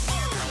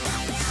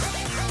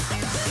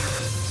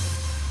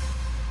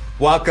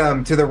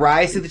Welcome to the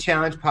Rise to the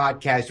Challenge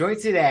podcast. Joined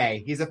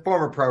today, he's a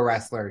former pro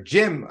wrestler,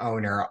 gym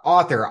owner,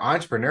 author,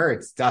 entrepreneur.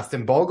 It's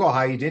Dustin Bogle. How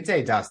are you doing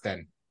today,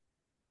 Dustin?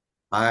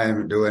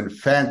 I'm doing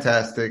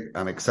fantastic.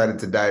 I'm excited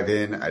to dive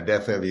in. I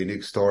definitely have a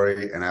unique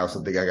story, and I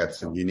also think I got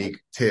some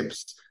unique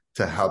tips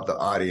to help the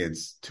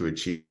audience to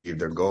achieve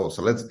their goals.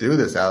 So let's do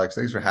this, Alex.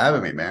 Thanks for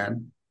having me,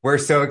 man. We're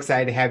so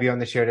excited to have you on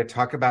the show to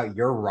talk about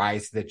your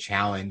rise to the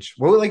challenge.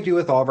 What we like to do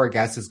with all of our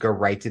guests is go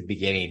right to the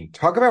beginning.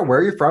 Talk about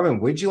where you're from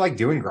and what did you like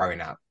doing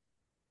growing up?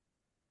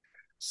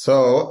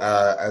 So,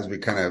 as we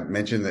kind of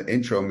mentioned in the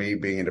intro, me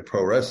being into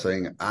pro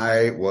wrestling,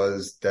 I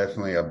was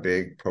definitely a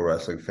big pro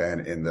wrestling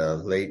fan in the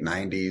late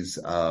 90s.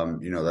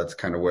 That's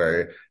kind of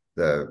where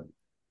the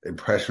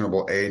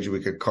impressionable age,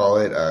 we could call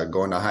it,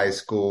 going to high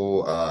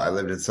school. I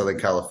lived in Southern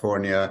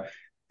California.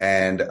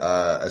 And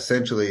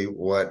essentially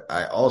what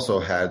I also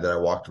had that I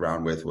walked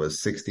around with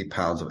was 60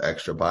 pounds of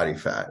extra body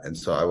fat. And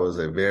so I was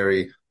a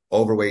very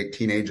overweight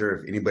teenager.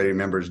 If anybody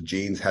remembers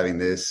jeans having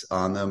this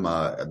on them,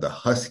 the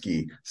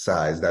husky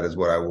size, that is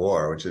what I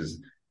wore, which is,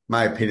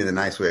 my opinion, the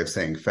nice way of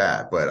saying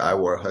fat. But I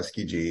wore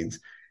husky jeans.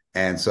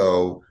 And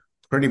so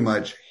pretty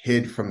much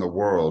hid from the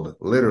world.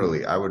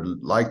 Literally, I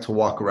would like to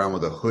walk around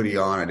with a hoodie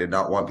on. I did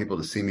not want people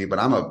to see me, but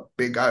I'm a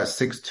big guy,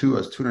 6'2", I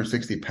was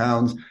 260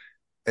 pounds.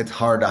 It's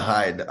hard to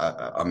hide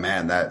a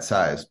man that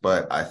size,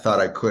 but I thought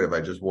I could. If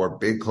I just wore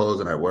big clothes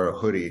and I wear a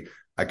hoodie,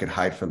 I could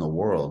hide from the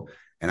world.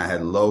 And I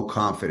had low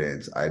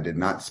confidence. I did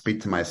not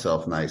speak to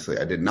myself nicely.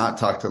 I did not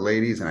talk to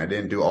ladies, and I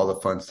didn't do all the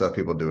fun stuff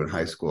people do in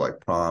high school, like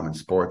prom and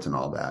sports and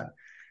all that.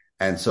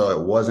 And so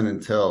it wasn't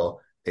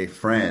until a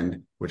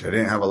friend, which I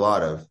didn't have a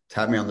lot of,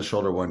 tapped me on the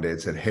shoulder one day and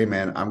said, "Hey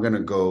man, I'm going to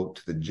go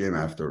to the gym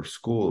after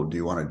school. Do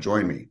you want to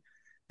join me?"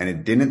 And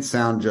it didn't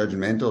sound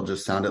judgmental,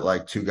 just sounded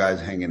like two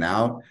guys hanging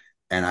out.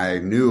 And I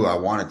knew I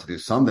wanted to do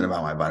something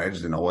about my body. I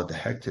just didn't know what the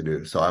heck to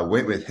do. So I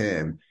went with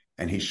him,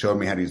 and he showed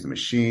me how to use the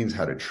machines,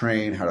 how to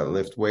train, how to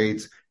lift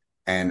weights.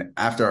 And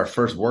after our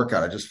first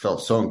workout, I just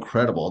felt so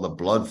incredible. The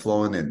blood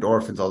flowing, the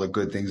endorphins, all the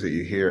good things that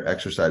you hear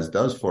exercise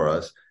does for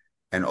us.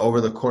 And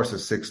over the course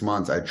of 6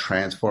 months, I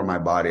transformed my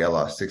body. I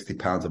lost 60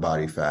 pounds of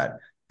body fat.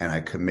 And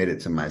I committed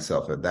to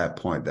myself at that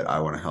point that I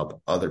want to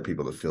help other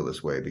people to feel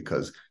this way,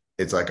 because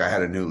it's like I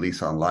had a new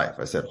lease on life.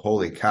 I said,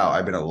 holy cow,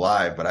 I've been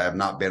alive, but I have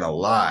not been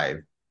alive.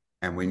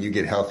 And when you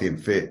get healthy and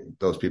fit,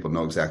 those people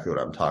know exactly what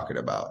I'm talking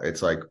about.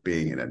 It's like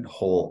being in a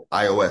whole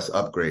iOS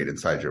upgrade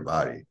inside your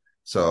body.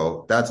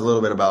 So that's a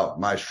little bit about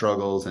my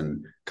struggles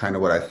and kind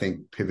of what I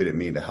think pivoted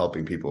me to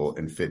helping people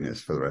in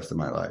fitness for the rest of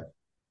my life.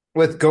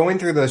 With going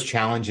through those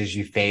challenges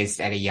you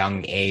faced at a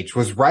young age,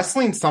 was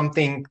wrestling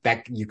something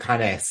that you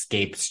kind of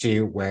escaped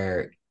to,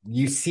 where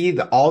you see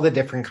all the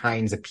different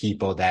kinds of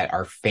people that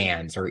are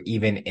fans or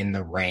even in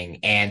the ring,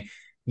 and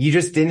you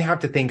just didn't have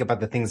to think about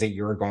the things that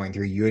you were going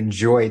through. You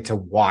enjoyed to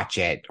watch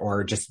it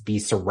or just be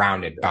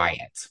surrounded by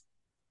it.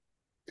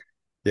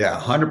 Yeah,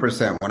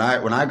 100%. When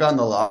I got in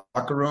the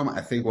locker room,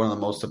 I think one of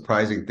the most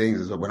surprising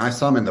things is that when I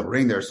saw them in the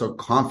ring, they're so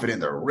confident,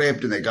 they're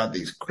ripped, and they got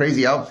these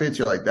crazy outfits.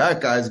 You're like,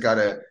 that guy's got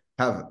to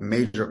have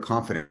major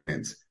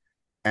confidence.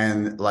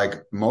 And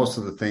like most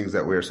of the things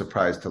that we're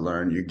surprised to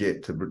learn, you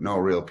get to know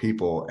real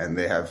people, and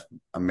they have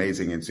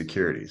amazing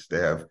insecurities. They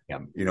have,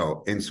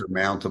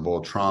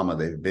 insurmountable trauma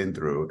they've been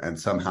through, and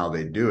somehow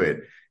they do it.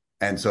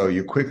 And so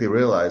you quickly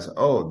realize,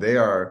 oh, they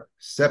are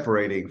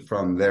separating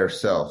from their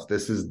self.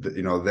 This is,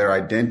 their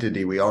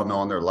identity. We all know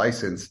on their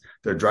license,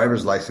 their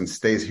driver's license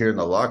stays here in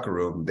the locker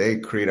room. They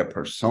create a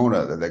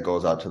persona that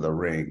goes out to the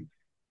ring.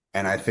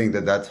 And I think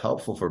that that's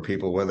helpful for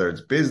people, whether it's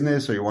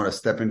business or you want to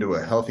step into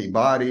a healthy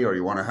body or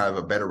you want to have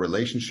a better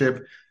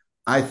relationship.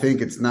 I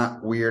think it's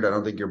not weird. I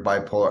don't think you're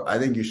bipolar. I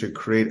think you should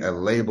create a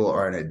label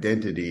or an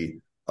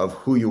identity of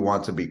who you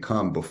want to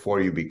become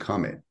before you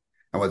become it.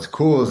 And what's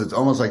cool is it's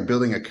almost like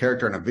building a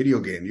character in a video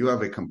game. You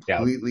have a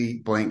completely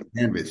blank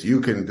canvas.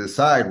 You can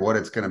decide what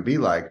it's going to be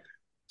like.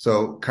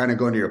 So kind of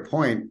going to your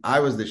point, I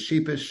was the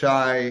sheepish,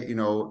 shy,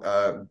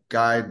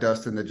 guy,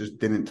 Dustin, that just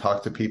didn't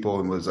talk to people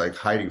and was like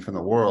hiding from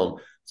the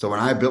world. So when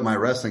I built my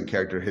wrestling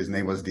character, his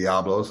name was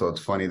Diablo. So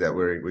it's funny that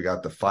we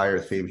got the fire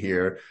theme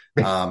here,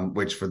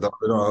 which for those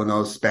who don't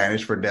know,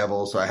 Spanish for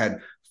devil. So I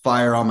had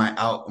fire on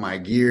my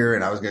gear,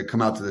 and I was going to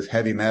come out to this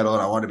heavy metal,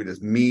 and I wanted to be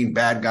this mean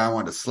bad guy. I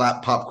wanted to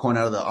slap popcorn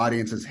out of the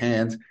audience's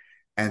hands.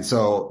 And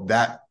so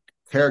that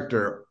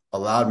character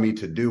allowed me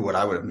to do what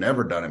I would have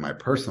never done in my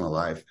personal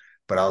life.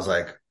 But I was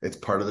like, it's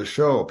part of the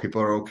show.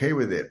 People are okay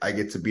with it. I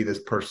get to be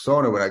this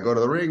persona when I go to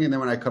the ring. And then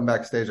when I come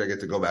backstage, I get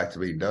to go back to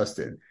being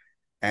Dustin.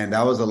 And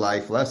that was a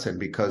life lesson,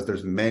 because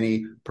there's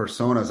many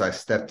personas I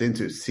stepped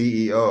into: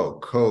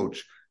 CEO,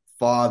 coach,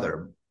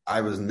 father.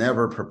 I was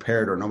never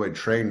prepared, or nobody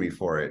trained me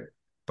for it.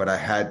 But I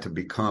had to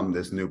become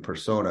this new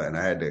persona, and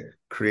I had to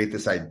create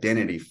this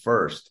identity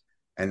first.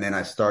 And then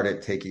I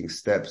started taking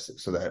steps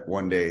so that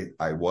one day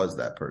I was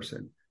that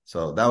person.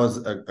 So that was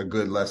a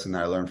good lesson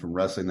that I learned from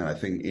wrestling that I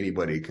think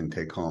anybody can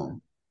take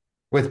home.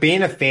 With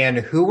being a fan,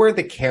 who were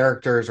the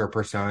characters or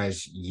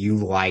personas you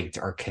liked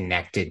or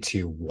connected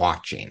to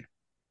watching?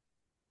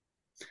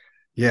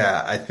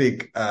 Yeah, I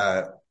think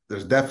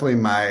there's definitely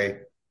my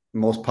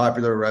most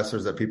popular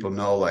wrestlers that people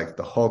know, like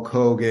the Hulk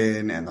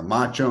Hogan and the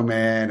Macho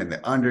Man and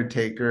the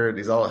Undertaker,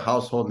 these all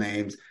household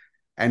names.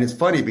 And it's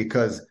funny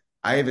because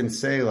I even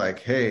say like,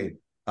 hey,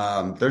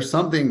 there's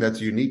something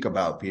that's unique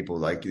about people.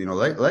 Like,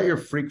 let your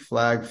freak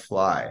flag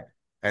fly.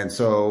 And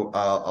so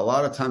a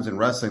lot of times in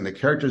wrestling, the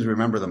characters we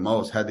remember the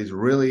most had these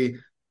really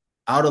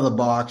out of the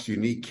box,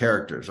 unique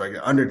characters. Like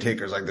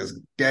Undertaker's like this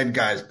dead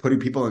guy's putting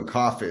people in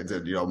coffins,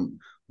 and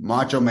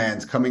Macho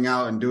Man's coming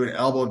out and doing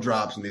elbow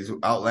drops and these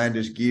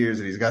outlandish gears,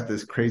 and he's got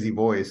this crazy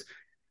voice.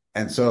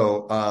 And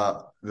so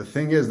the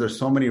thing is, there's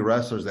so many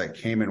wrestlers that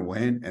came and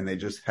went, and they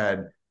just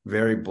had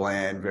very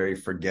bland, very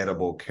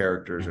forgettable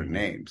characters or Mhm.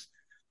 names.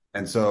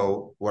 And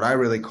so what I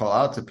really call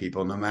out to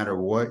people, no matter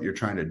what you're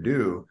trying to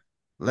do,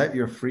 let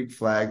your freak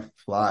flag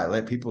fly.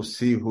 Let people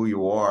see who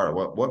you are,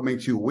 what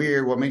makes you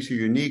weird, what makes you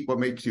unique, what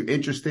makes you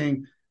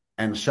interesting,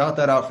 and shout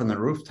that out from the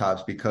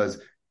rooftops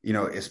because,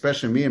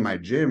 especially me in my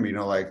gym,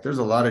 like there's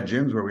a lot of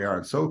gyms where we are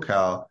in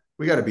SoCal.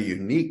 We got to be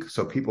unique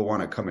so people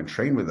want to come and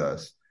train with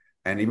us.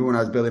 And even when I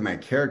was building my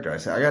character, I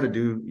said, I got to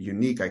do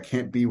unique. I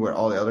can't be what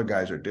all the other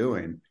guys are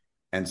doing.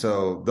 And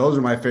so those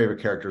are my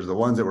favorite characters, the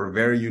ones that were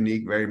very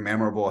unique, very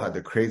memorable, had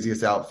the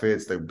craziest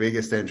outfits, the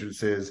biggest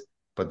entrances.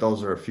 But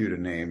those are a few to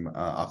name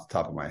off the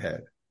top of my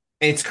head.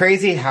 It's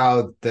crazy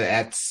how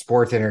that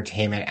sports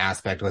entertainment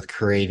aspect with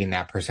creating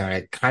that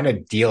persona kind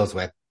of deals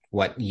with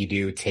what you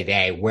do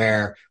today,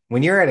 where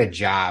when you're at a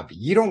job,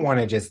 you don't want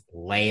to just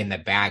lay in the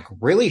back,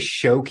 really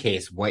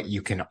showcase what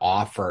you can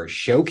offer,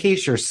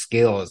 showcase your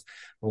skills,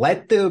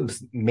 let the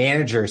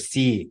manager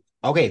see,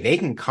 okay, they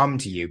can come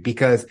to you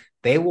because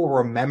they will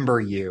remember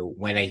you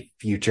when a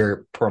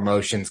future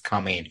promotion's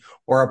coming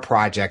or a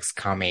project's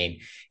coming.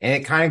 And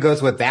it kind of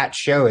goes with that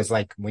show is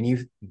like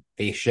when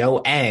the show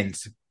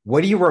ends,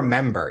 what do you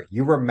remember?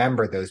 You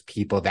remember those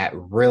people that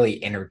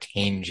really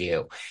entertained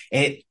you.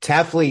 It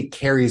definitely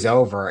carries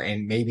over,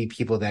 and maybe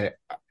people that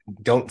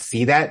don't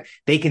see that,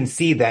 they can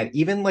see that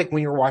even like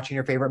when you're watching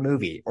your favorite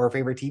movie or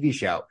favorite TV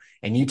show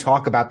and you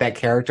talk about that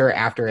character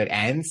after it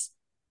ends,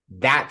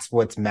 that's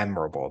what's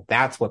memorable.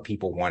 That's what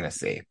people want to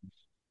see.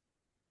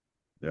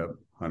 Yep,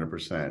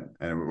 100%.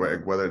 And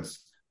whether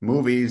it's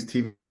movies,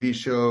 TV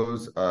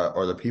shows,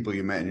 or the people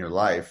you met in your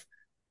life,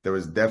 there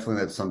was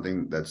definitely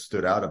something that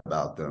stood out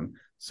about them.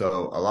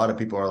 So a lot of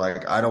people are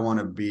like, I don't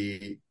want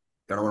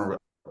to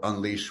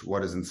unleash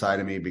what is inside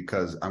of me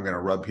because I'm going to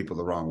rub people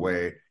the wrong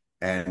way.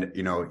 And,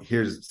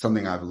 here's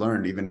something I've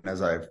learned, even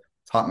as I've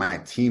taught my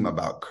team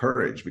about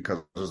courage,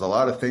 because there's a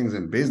lot of things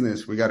in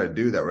business we got to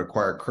do that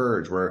require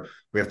courage, where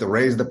we have to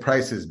raise the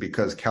prices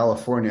because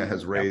California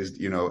has Yep.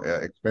 raised,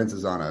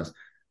 expenses on us.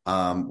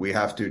 We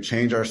have to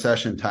change our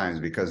session times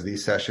because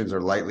these sessions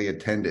are lightly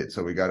attended.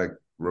 So we got to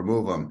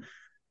remove them.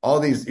 All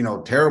these,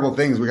 terrible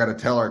things we got to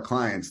tell our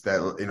clients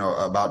that,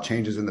 about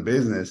changes in the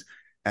business.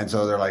 And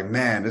so they're like,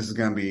 man, this is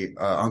going to be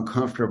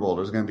uncomfortable.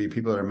 There's going to be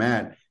people that are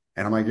mad.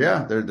 And I'm like,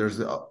 yeah, there's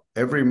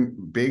every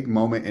big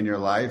moment in your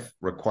life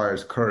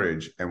requires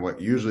courage. And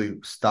what usually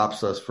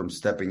stops us from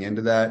stepping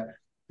into that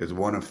is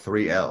one of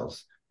three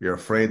L's. You're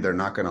afraid they're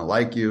not going to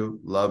like you,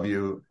 love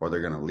you, or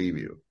they're going to leave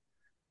you.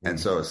 And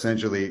Mhm. so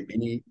essentially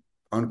any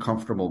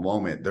uncomfortable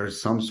moment,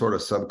 there's some sort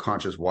of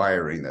subconscious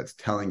wiring that's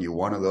telling you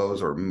one of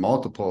those or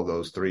multiple of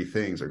those three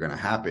things are going to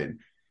happen.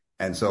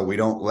 And so we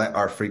don't let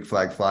our freak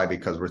flag fly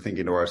because we're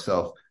thinking to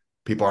ourselves,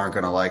 people aren't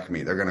going to like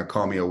me. They're going to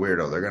call me a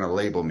weirdo. They're going to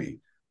label me.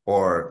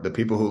 Or the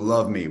people who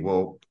love me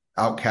will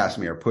outcast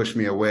me or push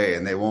me away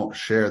and they won't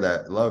share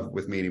that love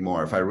with me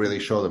anymore if I really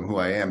show them who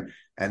I am.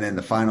 And then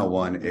the final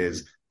one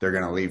is they're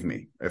going to leave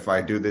me. If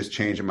I do this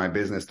change in my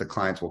business, the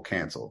clients will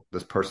cancel.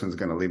 This person's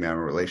going to leave me I'm in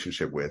a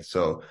relationship with.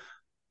 So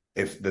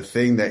if the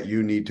thing that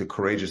you need to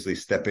courageously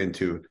step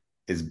into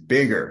is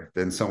bigger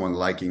than someone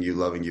liking you,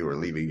 loving you, or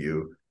leaving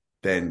you,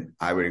 then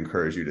I would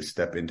encourage you to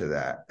step into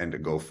that and to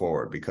go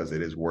forward because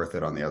it is worth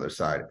it on the other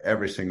side.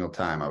 Every single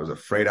time I was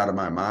afraid out of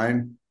my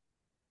mind,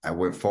 I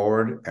went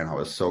forward and I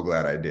was so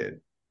glad I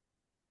did.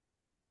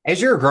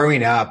 As you're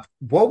growing up,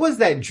 what was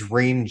that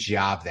dream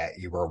job that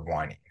you were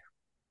wanting?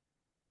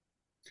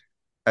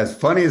 As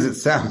funny as it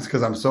sounds,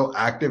 because I'm so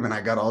active and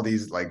I got all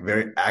these like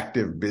very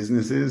active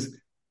businesses,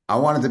 I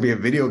wanted to be a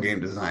video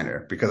game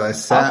designer because I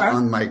sat Okay.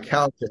 on my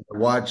couch and I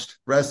watched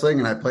wrestling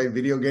and I played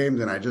video games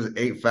and I just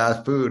ate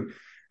fast food.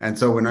 And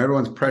so when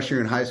everyone's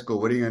pressuring in high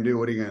school, what are you going to do?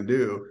 What are you going to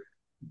do?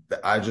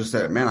 I just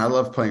said, man, I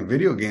love playing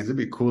video games. It'd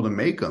be cool to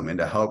make them and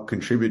to help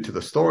contribute to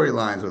the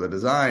storylines or the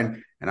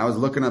design. And I was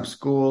looking up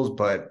schools,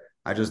 but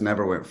I just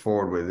never went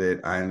forward with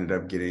it. I ended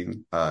up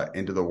getting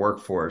into the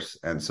workforce,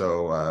 and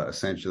so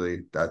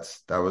essentially, that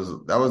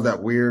was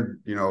that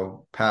weird,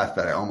 path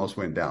that I almost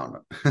went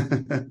down.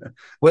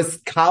 Was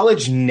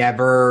college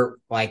never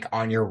like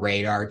on your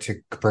radar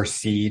to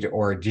proceed,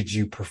 or did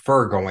you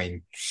prefer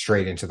going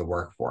straight into the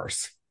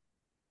workforce?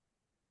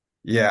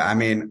 Yeah, I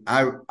mean,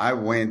 I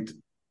went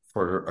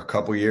for a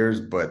couple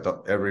years, but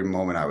every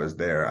moment I was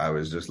there, I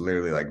was just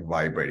literally like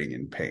vibrating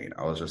in pain.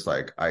 I was just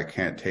like, I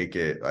can't take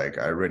it. Like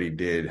I already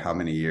did how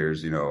many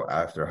years,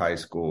 after high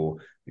school,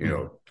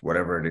 Mhm.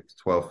 whatever it is,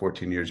 12,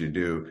 14 years you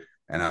do.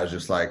 And I was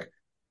just like,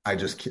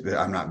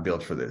 I'm not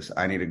built for this.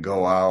 I need to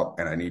go out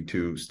and I need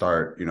to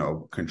start,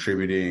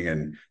 contributing.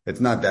 And it's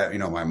not that,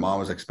 my mom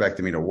was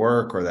expecting me to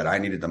work or that I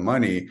needed the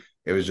money.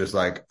 It was just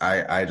like,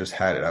 I just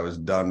had it. I was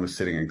done with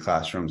sitting in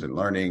classrooms and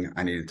learning.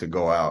 I needed to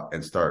go out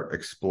and start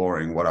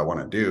exploring what I want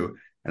to do.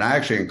 And I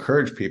actually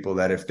encourage people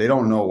that if they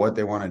don't know what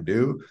they want to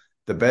do,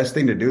 the best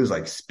thing to do is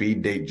like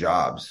speed date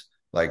jobs.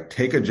 Like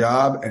take a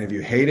job, and if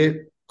you hate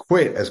it,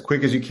 quit as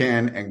quick as you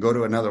can and go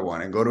to another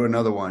one and go to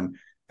another one.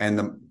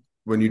 And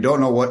when you don't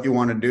know what you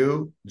want to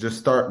do, just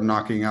start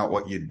knocking out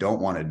what you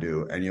don't want to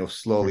do, and you'll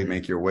slowly Mhm.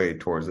 make your way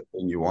towards the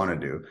thing you want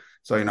to do.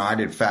 So, I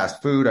did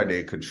fast food, I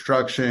did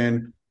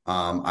construction,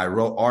 I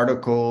wrote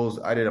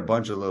articles, I did a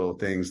bunch of little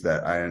things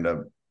that I ended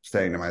up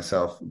saying to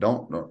myself,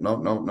 don't, no,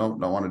 no, no, no,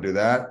 don't want to do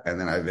that. And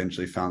then I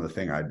eventually found the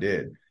thing I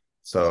did.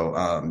 So,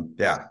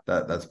 yeah,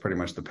 that's pretty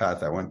much the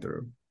path I went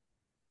through.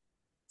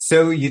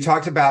 So you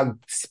talked about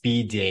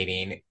speed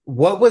dating.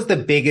 What was the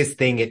biggest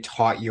thing it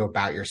taught you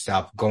about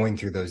yourself going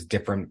through those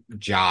different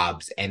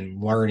jobs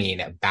and learning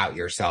about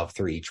yourself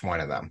through each one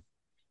of them?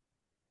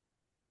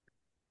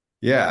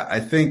 Yeah,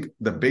 I think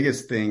the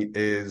biggest thing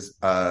is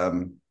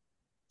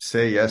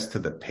say yes to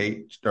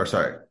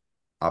the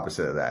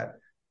opposite of that.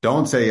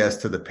 Don't say yes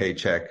to the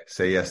paycheck,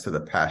 say yes to the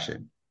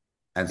passion.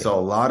 And Yeah. so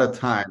a lot of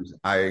times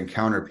I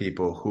encounter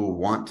people who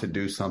want to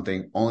do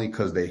something only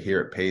because they hear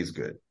it pays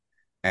good.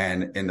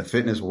 And in the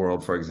fitness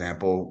world, for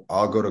example,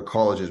 I'll go to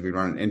colleges. We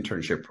run an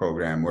internship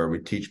program where we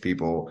teach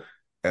people,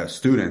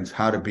 students,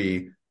 how to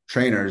be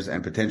trainers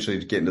and potentially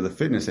get into the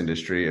fitness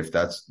industry if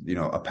that's,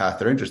 a path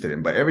they're interested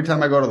in. But every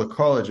time I go to the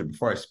college and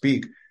before I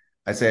speak,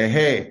 I say,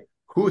 hey,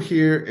 who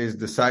here is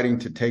deciding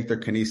to take their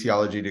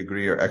kinesiology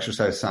degree or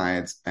exercise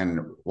science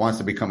and wants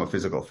to become a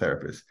physical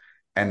therapist?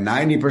 And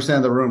 90%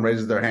 of the room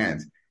raises their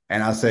hands.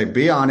 And I'll say,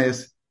 be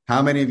honest,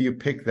 how many of you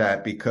picked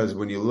that because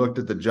when you looked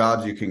at the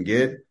jobs you can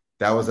get,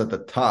 that was at the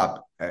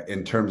top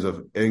in terms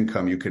of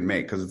income you can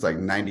make because it's like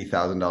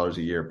 $90,000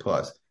 a year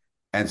plus.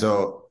 And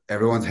so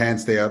everyone's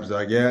hands stay up. It's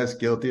like, yes,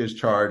 guilty as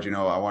charged.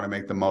 I want to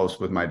make the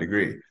most with my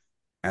degree.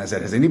 And I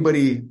said, has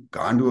anybody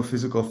gone to a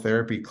physical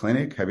therapy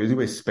clinic? Have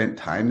anybody spent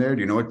time there?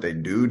 Do you know what they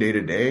do day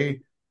to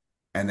day?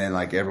 And then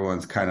like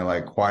everyone's kind of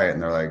like quiet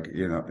and they're like,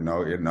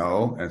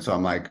 no. And so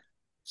I'm like,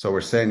 so we're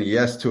saying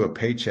yes to a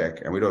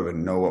paycheck and we don't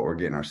even know what we're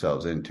getting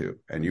ourselves into.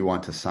 And you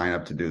want to sign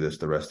up to do this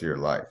the rest of your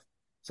life.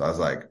 So I was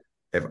like,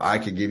 if I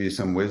could give you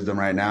some wisdom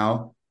right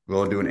now,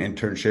 go do an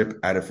internship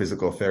at a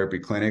physical therapy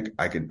clinic.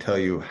 I could tell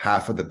you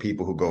half of the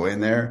people who go in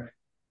there,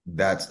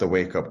 that's the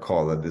wake up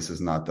call that this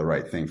is not the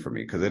right thing for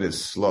me because it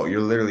is slow.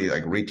 You're literally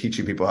like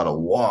reteaching people how to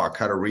walk,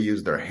 how to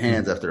reuse their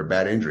hands after a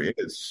bad injury. It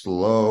is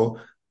slow,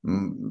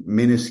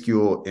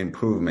 minuscule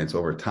improvements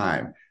over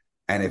time.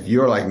 And if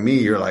you're like me,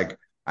 you're like,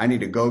 I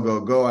need to go,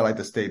 go, go. I like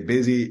to stay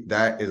busy.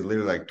 That is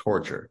literally like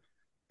torture.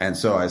 And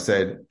so I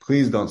said,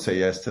 please don't say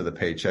yes to the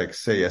paycheck.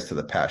 Say yes to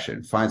the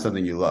passion. Find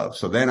something you love.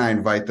 So then I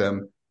invite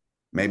them.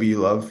 Maybe you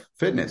love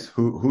fitness.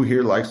 Who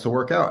here likes to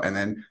work out? And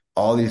then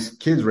all these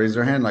kids raise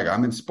their hand like,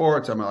 I'm in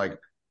sports. I'm like,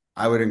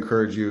 I would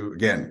encourage you,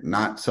 again,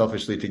 not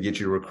selfishly to get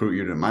you to recruit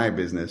you to my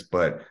business,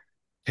 but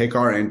take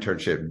our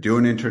internship, do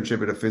an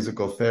internship at a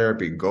physical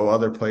therapy, go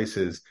other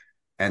places.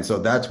 And so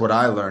that's what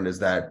I learned is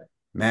that,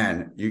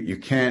 man, you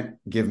can't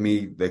give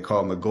me, they call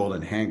them the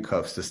golden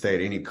handcuffs to stay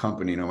at any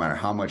company, no matter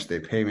how much they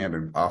pay me. I've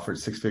been offered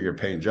six-figure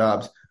paying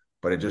jobs,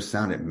 but it just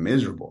sounded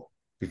miserable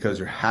because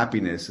your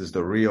happiness is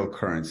the real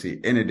currency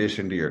in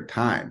addition to your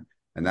time.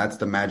 And that's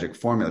the magic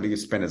formula. If you can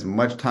spend as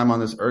much time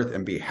on this earth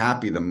and be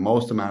happy the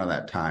most amount of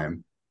that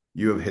time,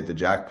 you have hit the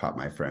jackpot,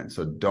 my friend.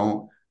 So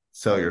don't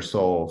sell your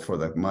soul for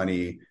the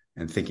money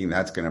and thinking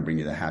that's going to bring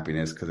you the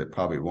happiness because it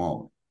probably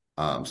won't.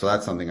 So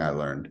that's something I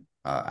learned,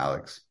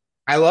 Alex.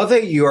 I love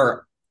that you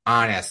are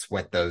honest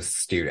with those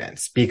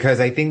students because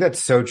I think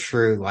that's so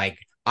true. Like,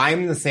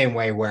 I'm the same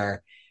way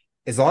where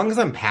as long as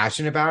I'm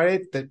passionate about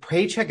it, the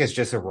paycheck is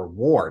just a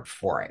reward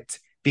for it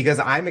because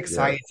I'm Yeah.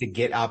 excited to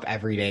get up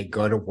every day,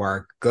 go to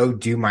work, go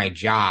do my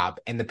job.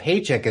 And the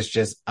paycheck is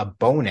just a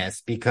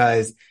bonus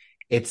because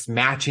it's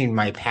matching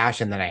my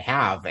passion that I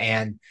have.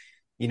 And,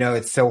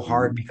 it's so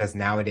hard Mhm. because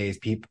nowadays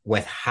people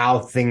with how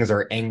things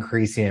are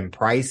increasing in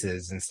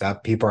prices and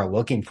stuff, people are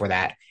looking for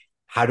that.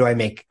 How do I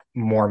make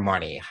more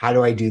money? How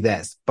do I do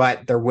this?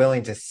 But they're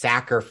willing to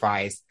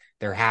sacrifice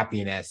their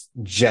happiness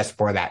just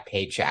for that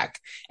paycheck.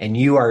 And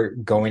you are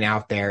going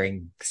out there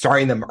and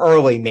starting them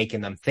early,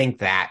 making them think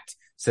that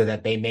so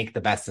that they make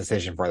the best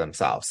decision for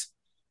themselves.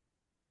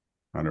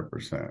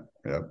 100%.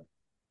 Yep.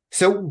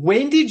 So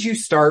when did you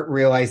start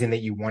realizing that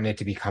you wanted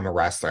to become a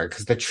wrestler?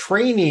 Because the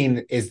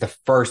training is the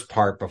first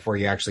part before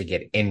you actually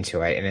get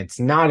into it. And it's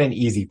not an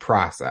easy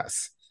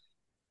process.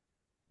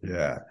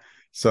 Yeah.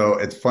 So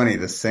it's funny.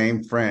 The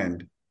same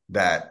friend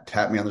that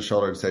tapped me on the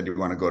shoulder and said, "Do you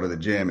want to go to the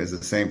gym?" is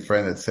the same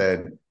friend that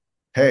said,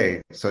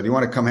 "Hey, so do you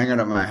want to come hang out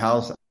at my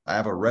house? I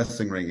have a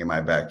wrestling ring in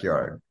my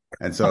backyard."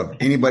 And so if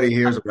anybody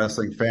here is a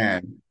wrestling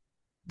fan,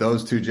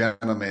 those two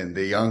gentlemen,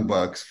 the Young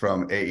Bucks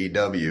from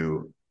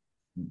AEW,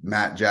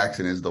 Matt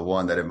Jackson is the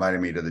one that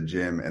invited me to the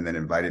gym and then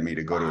invited me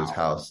to go to his Wow.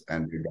 house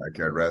and do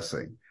backyard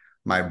wrestling.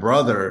 My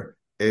brother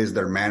is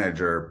their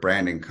manager,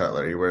 Brandon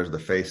Cutler. He wears the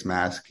face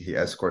mask. He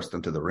escorts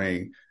them to the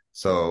ring.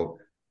 So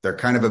they're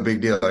kind of a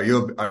big deal. Are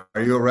you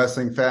a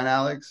wrestling fan,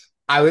 Alex?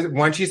 I was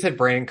once you said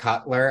Brandon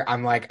Cutler,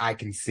 I'm like, I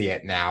can see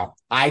it now.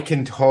 I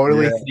can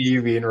totally see Yeah.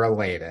 you being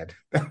related.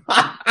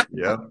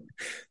 Yep.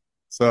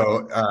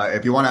 So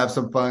if you want to have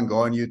some fun, go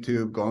on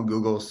YouTube, go on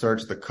Google,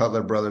 search the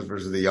Cutler Brothers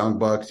versus the Young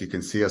Bucks. You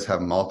can see us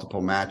have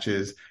multiple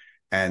matches.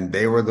 And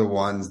they were the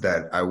ones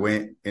that I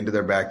went into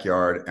their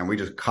backyard and we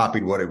just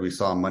copied what we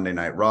saw on Monday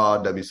Night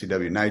Raw,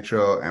 WCW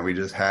Nitro, and we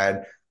just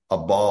had a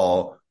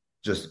ball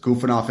just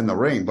goofing off in the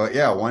ring. But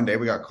yeah, one day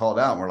we got called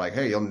out and we're like,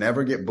 hey, you'll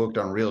never get booked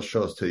on real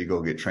shows till you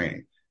go get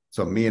training.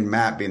 So me and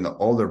Matt, being the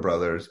older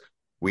brothers,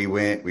 we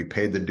went, we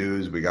paid the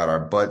dues, we got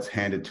our butts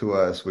handed to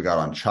us, we got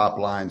on chop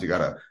lines, you got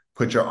to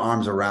put your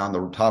arms around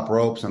the top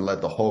ropes and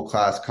let the whole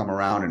class come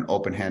around and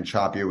open hand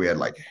chop you. We had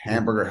like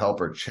hamburger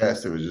helper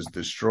chest. It was just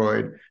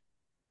destroyed.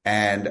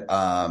 And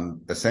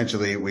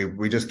essentially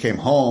we just came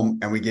home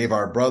and we gave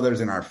our brothers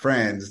and our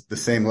friends the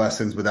same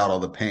lessons without all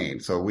the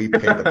pain. So we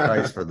paid the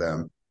price for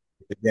them.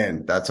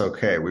 Again, that's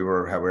okay. We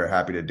were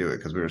happy to do it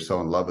because we were so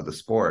in love with the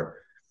sport.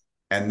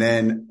 And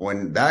then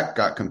when that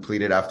got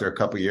completed after a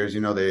couple of years,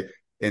 they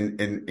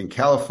in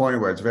California,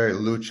 where it's very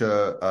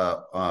lucha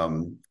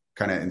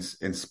kind of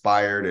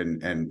inspired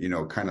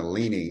and kind of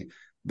leaning,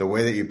 the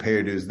way that you pay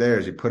your dues there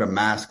is you put a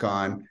mask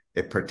on.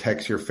 It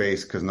protects your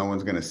face because no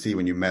one's going to see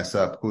when you mess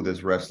up who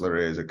this wrestler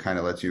is. It kind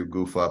of lets you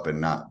goof up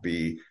and not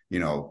be,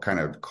 kind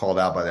of called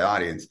out by the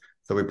audience.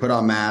 So we put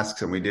on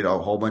masks and we did a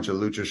whole bunch of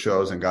lucha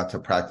shows and got to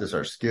practice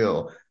our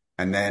skill.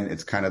 And then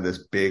it's kind of this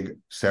big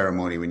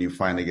ceremony when you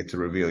finally get to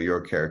reveal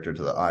your character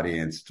to the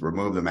audience, to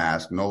remove the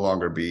mask, no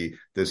longer be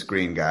this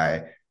green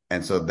guy.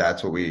 And so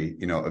that's what we,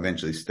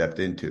 eventually stepped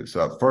into.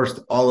 So at first,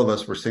 all of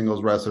us were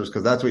singles wrestlers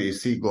because that's what you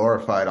see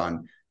glorified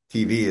on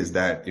TV is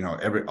that,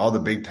 all the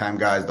big time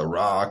guys, The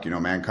Rock,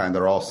 Mankind,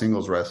 they're all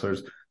singles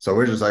wrestlers. So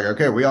we're just like,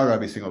 okay, we all got to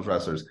be singles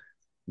wrestlers.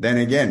 Then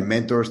again,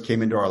 mentors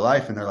came into our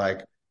life and they're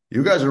like,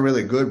 you guys are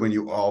really good when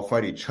you all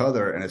fight each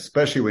other. And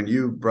especially when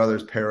you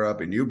brothers pair up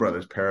and you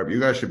brothers pair up,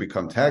 you guys should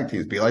become tag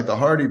teams, be like the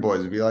Hardy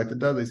Boys, be like the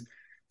Dudleys.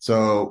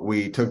 So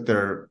we took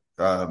their,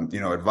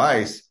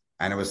 advice,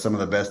 and it was some of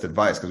the best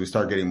advice because we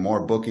started getting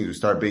more bookings. We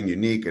started being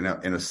unique in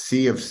a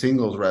sea of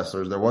singles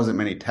wrestlers. There wasn't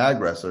many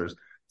tag wrestlers.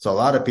 So a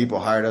lot of people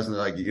hired us and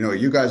they're like,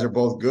 you guys are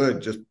both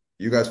good. Just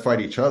you guys fight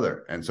each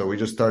other. And so we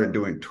just started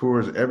doing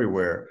tours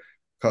everywhere,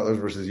 Cutlers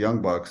versus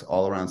Young Bucks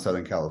all around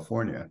Southern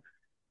California.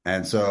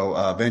 And so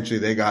eventually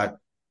they got,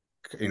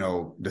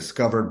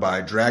 discovered by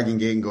Dragon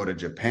Gate and go to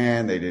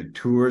Japan. They did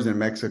tours in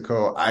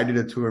Mexico. I did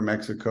a tour in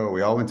Mexico.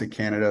 We all went to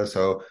Canada.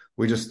 So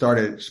we just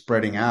started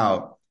spreading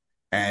out.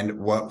 And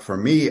what for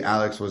me,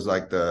 Alex, was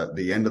like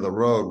the end of the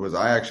road was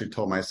I actually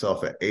told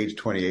myself at age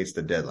 28 is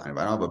the deadline. If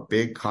I don't have a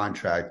big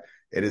contract,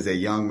 it is a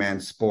young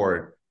man's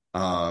sport.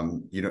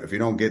 If you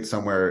don't get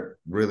somewhere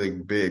really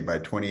big by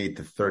 28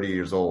 to 30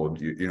 years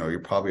old, you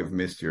probably have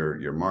missed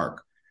your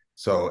mark.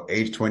 So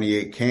age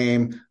 28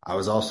 came. I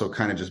was also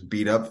kind of just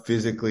beat up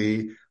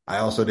physically. I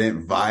also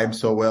didn't vibe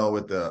so well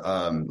with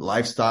the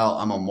lifestyle.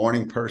 I'm a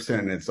morning person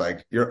and it's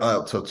like you're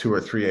up till 2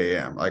 or 3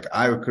 a.m. Like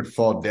I could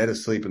fall dead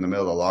asleep in the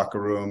middle of the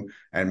locker room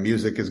and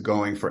music is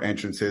going for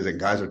entrances and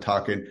guys are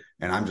talking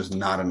and I'm just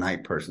not a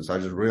night person. So I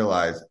just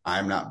realized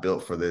I'm not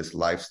built for this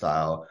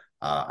lifestyle.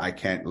 I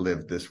can't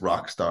live this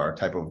rock star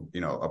type of,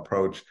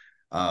 approach.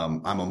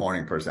 I'm a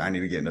morning person. I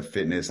need to get into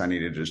fitness. I need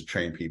to just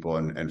train people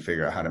and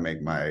figure out how to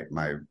make my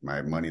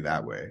money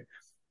that way.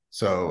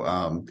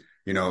 So,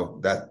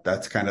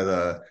 that's kind of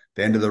the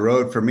end of the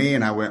road for me.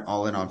 And I went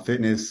all in on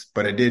fitness,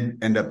 but it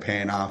did end up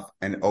paying off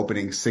and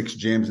opening 6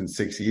 gyms in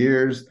 6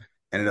 years,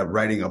 ended up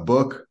writing a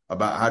book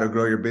about how to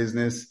grow your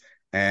business.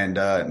 And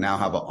now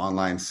have an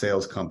online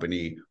sales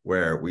company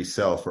where we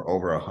sell for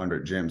over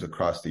 100 gyms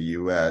across the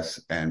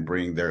U.S. and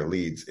bring their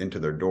leads into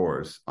their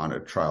doors on a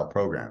trial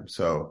program.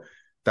 So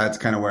that's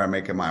kind of where I'm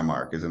making my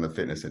mark is in the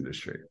fitness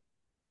industry.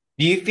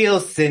 Do you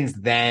feel since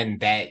then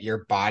that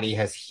your body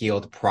has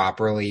healed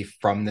properly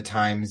from the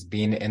times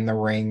being in the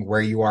ring where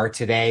you are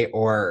today?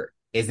 Or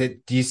do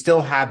you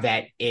still have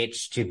that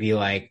itch to be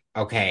like,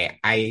 okay,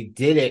 I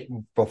did it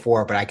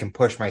before, but I can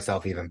push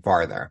myself even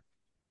farther?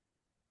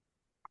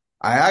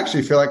 I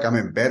actually feel like I'm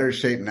in better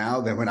shape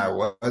now than when I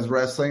was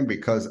wrestling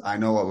because I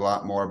know a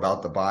lot more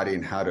about the body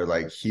and how to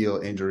like heal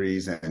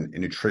injuries and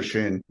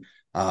nutrition.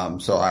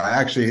 So I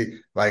actually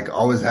like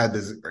always had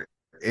this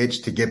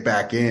itch to get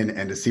back in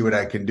and to see what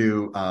I can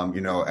do,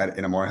 in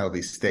a more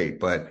healthy state.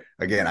 But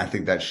again, I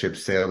think that ship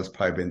sailed. It's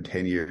probably been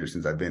 10 years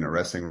since I've been in a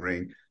wrestling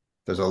ring.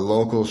 There's a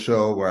local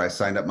show where I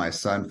signed up my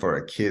son for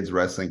a kids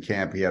wrestling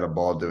camp. He had a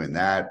ball doing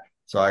that.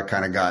 So I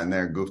kind of got in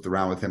there and goofed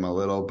around with him a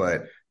little,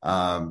 but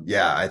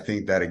I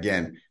think that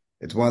again,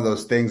 it's one of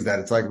those things that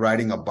it's like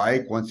riding a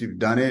bike. Once you've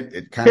done it,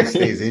 it kind of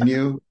stays in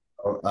you.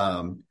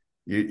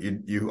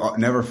 You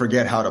never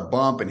forget how to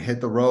bump and hit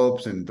the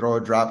ropes and throw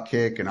a drop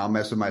kick. And I'll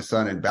mess with my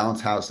son in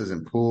bounce houses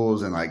and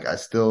pools. And like, I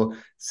still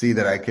see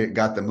that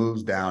got the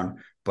moves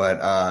down,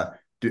 but,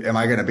 am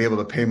I going to be able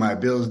to pay my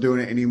bills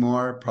doing it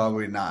anymore?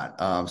 Probably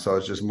not. So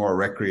it's just more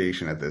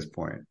recreation at this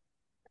point.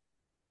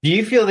 Do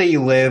you feel that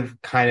you live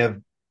kind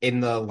of in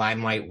the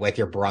limelight with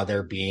your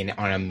brother being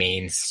on a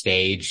main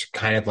stage,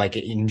 kind of like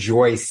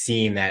enjoy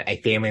seeing that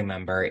a family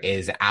member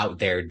is out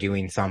there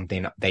doing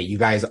something that you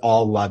guys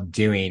all love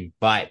doing,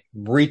 but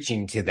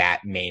reaching to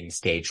that main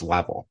stage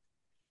level?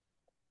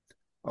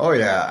 Oh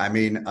yeah, I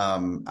mean,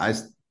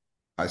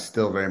 I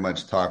still very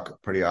much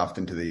talk pretty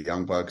often to the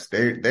young bucks.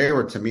 They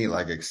were to me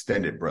like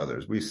extended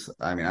brothers.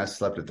 I mean, I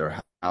slept at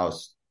their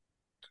house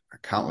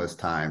countless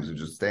times, and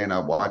just staying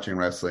up watching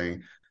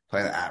wrestling,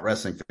 playing at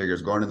wrestling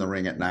figures, going in the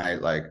ring at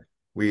night. Like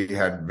we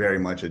had very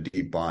much a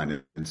deep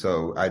bond, and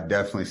so I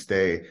definitely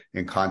stay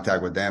in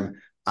contact with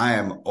them. I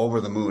am over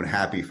the moon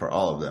happy for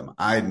all of them.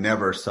 I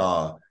never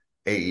saw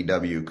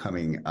AEW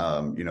coming,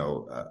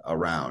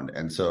 around,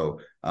 and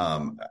so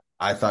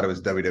I thought it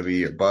was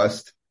WWE or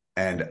bust.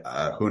 And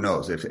who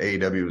knows if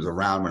AEW was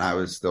around when I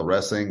was still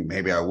wrestling,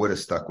 maybe I would have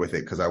stuck with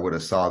it because I would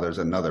have saw there's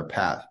another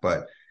path.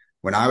 But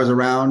when I was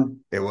around,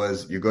 it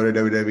was you go to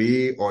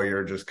WWE or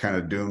you're just kind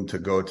of doomed to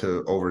go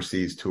to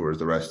overseas tours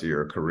the rest of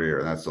your career.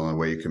 And that's the only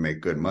way you can make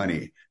good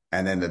money.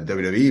 And then the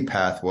WWE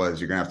path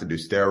was you're going to have to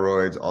do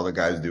steroids. All the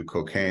guys do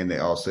cocaine. They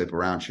all sleep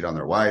around, cheat on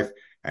their wife.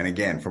 And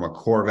again, from a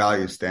core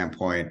value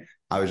standpoint,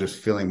 I was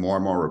just feeling more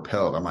and more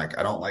repelled. I'm like,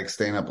 I don't like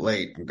staying up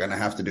late. I'm going to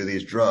have to do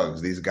these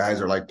drugs. These guys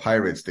are like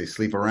pirates. They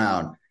sleep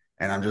around.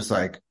 And I'm just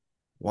like,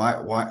 why,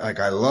 like,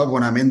 I love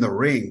when I'm in the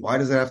ring. Why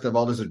does it have to have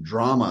all this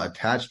drama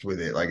attached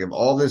with it? Like, if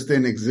all this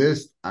didn't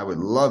exist, I would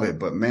love it.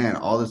 But man,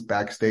 all this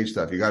backstage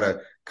stuff, you got to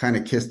kind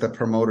of kiss the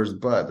promoter's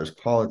butt. There's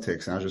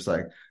politics. And I was just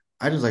like,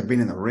 I just like being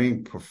in the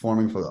ring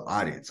performing for the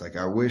audience. Like,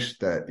 I wish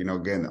that,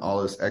 again,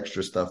 all this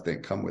extra stuff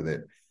didn't come with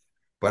it.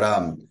 But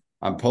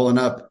I'm pulling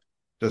up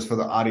just for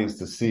the audience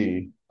to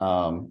see.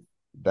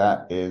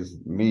 That is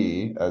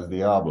me as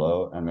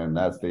Diablo, and then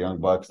that's the Young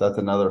Bucks. That's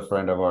another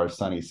friend of ours,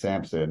 Sonny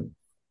Sampson.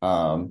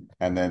 And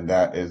then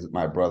that is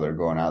my brother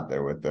going out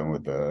there with them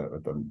with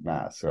the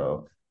mask.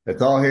 So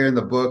it's all here in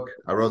the book.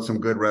 I wrote some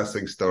good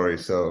wrestling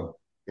stories, so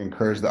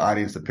encourage the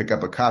audience to pick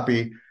up a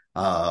copy.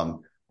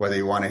 Whether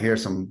you want to hear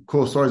some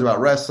cool stories about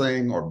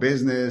wrestling or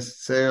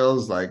business,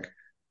 sales, like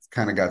it's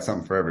kind of got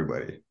something for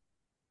everybody.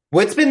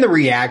 What's been the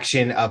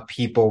reaction of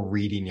people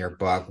reading your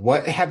book?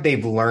 What have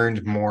they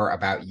learned more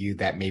about you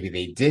that maybe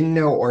they didn't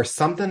know, or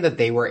something that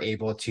they were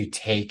able to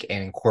take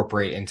and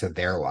incorporate into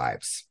their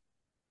lives?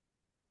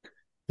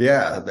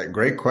 Yeah,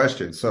 great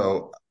question.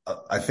 So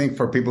I think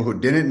for people who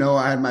didn't know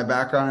I had my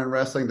background in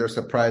wrestling, they're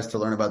surprised to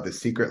learn about the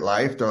secret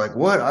life. They're like,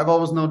 what? I've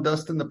always known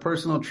Dustin, the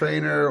personal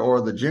trainer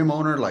or the gym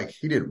owner. Like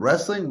he did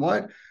wrestling.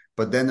 What?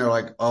 But then they're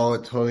like, oh,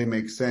 it totally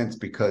makes sense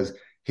because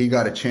he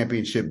got a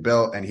championship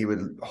belt and he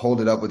would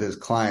hold it up with his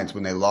clients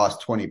when they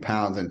lost 20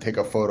 pounds and take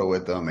a photo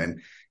with them. And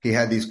he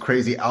had these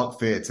crazy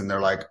outfits and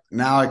they're like,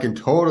 now I can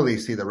totally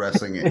see the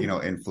wrestling,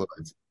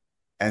 influence.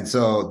 And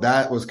so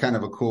that was kind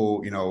of a cool,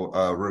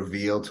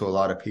 reveal to a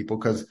lot of people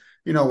because,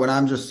 when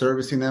I'm just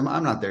servicing them,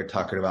 I'm not there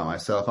talking about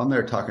myself. I'm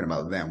there talking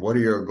about them. What are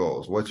your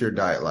goals? What's your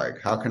diet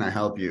like? How can I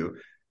help you?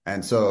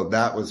 And so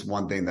that was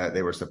one thing that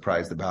they were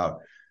surprised about.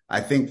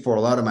 I think for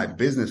a lot of my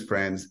business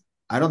friends,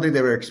 I don't think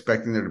they were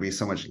expecting there to be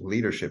so much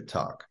leadership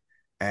talk.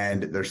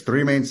 And there's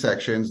three main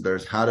sections.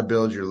 There's how to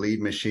build your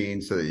lead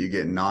machine so that you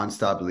get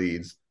nonstop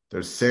leads.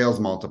 There's sales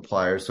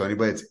multipliers. So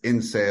anybody that's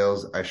in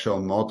sales, I show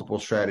multiple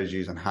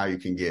strategies on how you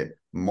can get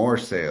more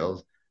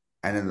sales.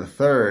 And then the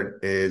third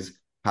is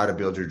how to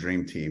build your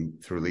dream team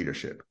through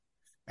leadership.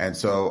 And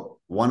so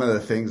one of the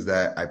things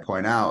that I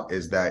point out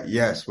is that,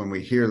 yes, when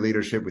we hear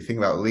leadership, we think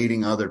about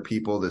leading other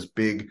people, this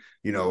big,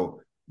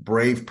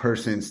 brave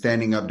person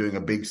standing up, doing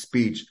a big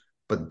speech,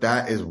 but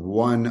that is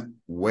one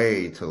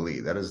way to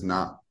lead. That is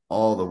not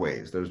all the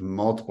ways. There's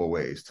multiple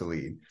ways to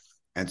lead.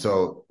 And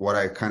so what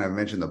I kind of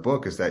mentioned in the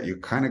book is that you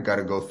kind of got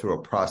to go through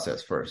a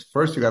process first.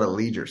 First, you got to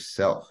lead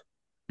yourself.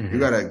 Mm-hmm. You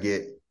got to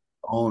get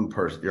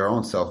your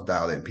own self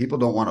dialed in. People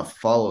don't want to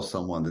follow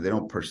someone that they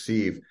don't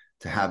perceive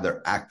to have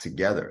their act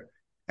together.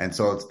 And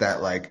so it's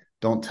that like,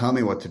 don't tell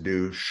me what to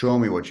do. Show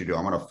me what you do.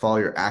 I'm going to follow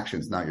your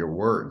actions, not your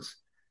words.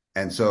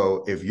 And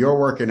so if you're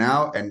working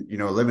out and,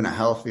 living a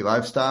healthy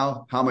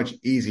lifestyle, how much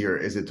easier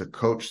is it to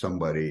coach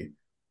somebody?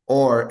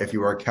 Or if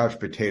you are a couch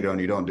potato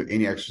and you don't do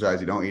any exercise,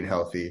 you don't eat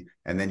healthy,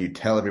 and then you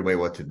tell everybody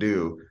what to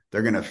do,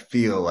 they're going to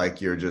feel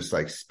like you're just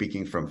like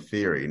speaking from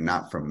theory,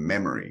 not from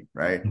memory,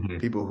 right? Mm-hmm.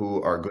 People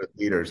who are good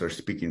leaders are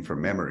speaking from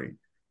memory.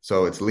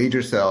 So it's lead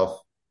yourself,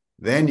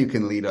 then you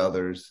can lead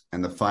others.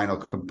 And the final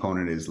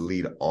component is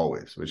lead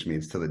always, which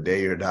means till the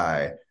day you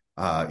die,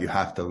 you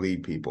have to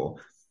lead people.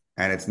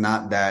 And it's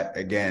not that,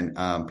 again,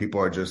 people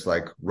are just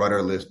like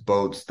rudderless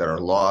boats that are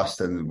lost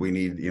and we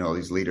need,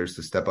 these leaders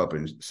to step up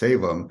and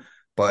save them.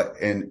 But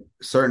in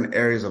certain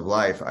areas of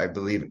life, I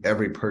believe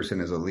every person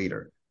is a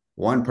leader.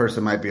 One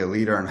person might be a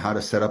leader on how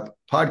to set up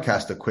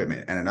podcast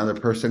equipment and another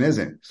person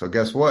isn't. So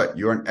guess what?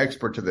 You're an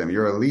expert to them.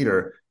 You're a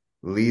leader.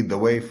 Lead the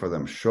way for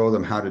them. Show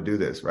them how to do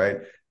this, right?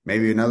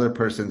 Maybe another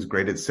person's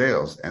great at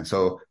sales. And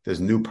so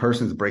there's new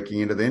persons breaking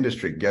into the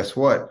industry. Guess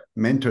what?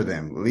 Mentor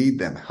them, lead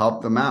them,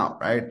 help them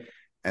out, right?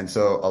 And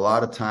so a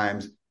lot of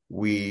times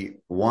we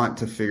want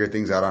to figure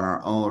things out on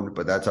our own,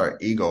 but that's our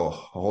ego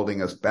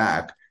holding us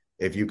back.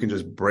 If you can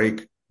just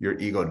break your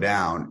ego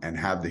down and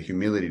have the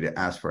humility to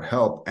ask for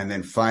help and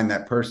then find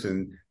that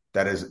person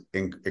that is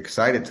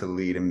excited to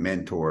lead and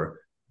mentor,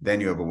 then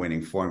you have a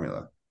winning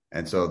formula.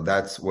 And so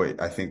that's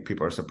what I think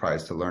people are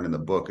surprised to learn in the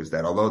book, is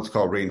that although it's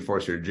called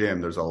Reinforce Your Gym,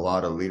 there's a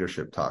lot of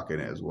leadership talk in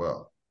it as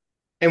well.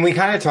 And we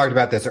kind of talked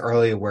about this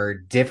earlier where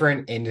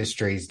different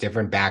industries,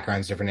 different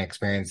backgrounds, different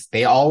experience,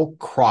 they all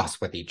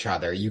cross with each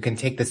other. You can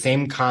take the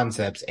same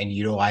concepts and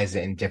utilize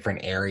it in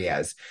different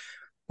areas.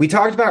 We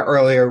talked about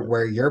earlier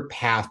where your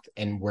path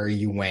and where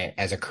you went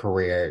as a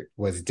career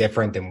was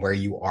different than where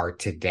you are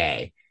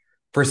today.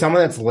 For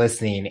someone that's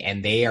listening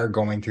and they are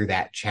going through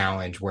that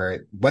challenge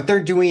where what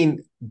they're doing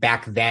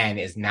back then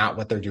is not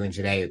what they're doing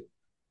today,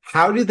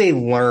 how do they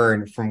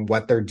learn from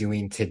what they're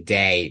doing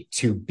today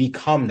to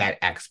become that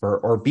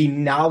expert or be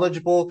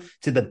knowledgeable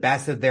to the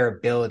best of their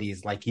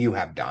abilities like you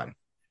have done?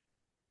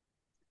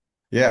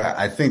 Yeah,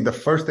 I think the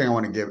first thing I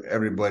want to give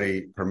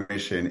everybody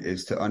permission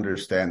is to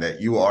understand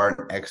that you are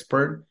an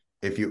expert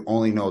if you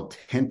only know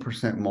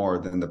 10% more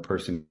than the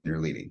person you're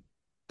leading.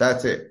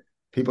 That's it.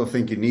 People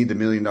think you need the $1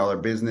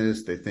 million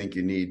business. They think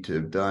you need to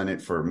have done it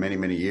for many,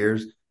 many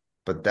years,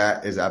 but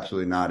that is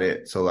absolutely not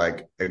it. So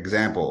like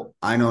example,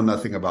 I know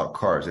nothing about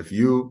cars. If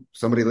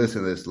somebody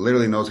listening to this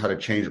literally knows how to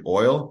change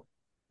oil,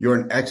 you're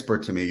an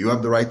expert to me. You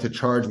have the right to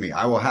charge me.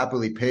 I will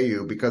happily pay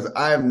you because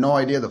I have no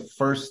idea the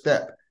first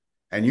step.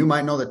 And you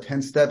might know the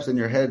 10 steps in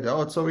your head.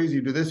 Oh, it's so easy.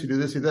 You do this, you do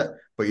this, you do that.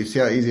 But you see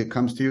how easy it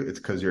comes to you? It's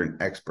because you're an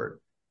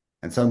expert.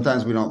 And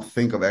sometimes we don't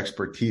think of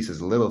expertise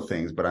as little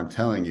things, but I'm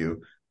telling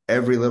you,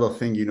 every little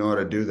thing you know how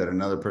to do that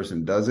another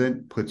person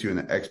doesn't puts you in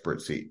the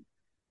expert seat.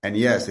 And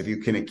yes, if you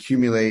can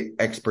accumulate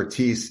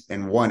expertise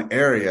in one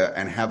area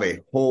and have a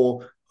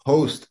whole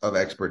host of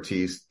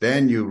expertise,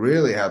 then you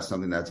really have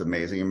something that's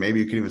amazing. And maybe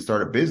you can even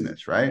start a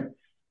business, right?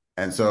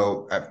 And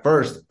so at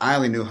first, I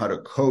only knew how to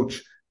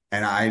coach,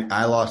 and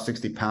I lost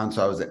 60 pounds.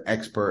 So I was an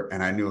expert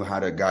and I knew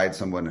how to guide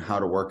someone, how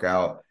to work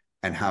out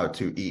and how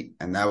to eat.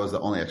 And that was the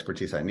only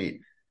expertise I need.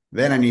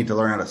 Then I need to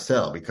learn how to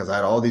sell because I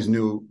had all these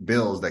new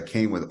bills that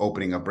came with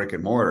opening a brick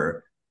and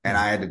mortar. And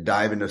I had to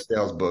dive into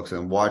sales books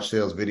and watch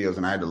sales videos,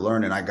 and I had to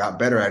learn, and I got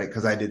better at it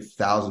because I did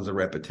thousands of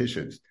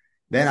repetitions.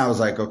 Then I was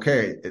like,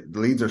 okay,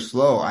 leads are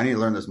slow. I need to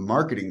learn this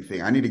marketing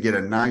thing. I need to get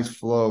a nice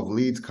flow of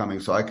leads coming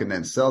so I can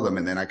then sell them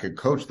and then I could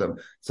coach them.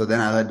 So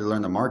then I had to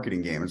learn the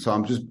marketing game. And so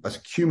I'm just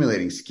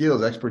accumulating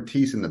skills,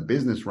 expertise in the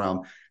business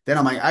realm. Then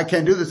I'm like, I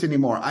can't do this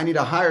anymore. I need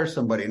to hire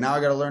somebody. Now I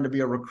got to learn to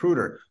be a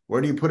recruiter. Where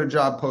do you put a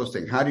job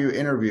posting? How do you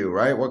interview,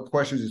 right? What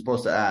questions are you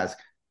supposed to ask?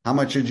 How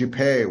much should you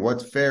pay?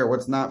 What's fair?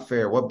 What's not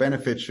fair? What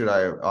benefits should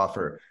I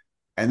offer?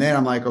 And then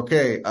I'm like,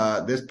 okay,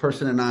 this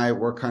person and I,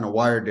 we're kind of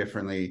wired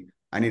differently.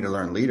 I need to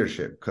learn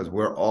leadership because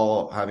we're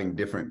all having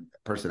different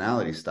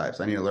personality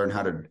types. I need to learn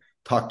how to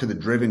talk to the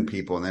driven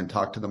people and then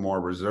talk to the more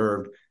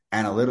reserved,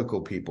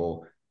 analytical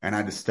people. And I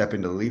had to step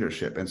into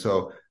leadership. And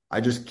so I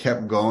just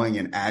kept going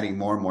and adding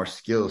more and more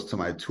skills to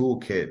my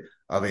toolkit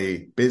of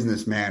a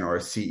businessman or a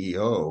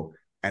CEO.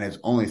 And it's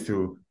only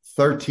through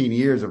 13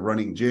 years of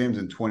running gyms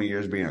and 20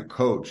 years being a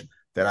coach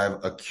that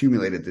I've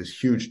accumulated this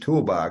huge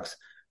toolbox.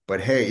 But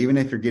hey, even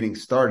if you're getting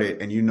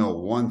started and you know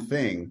one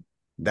thing,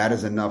 that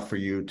is enough for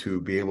you to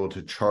be able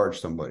to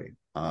charge somebody.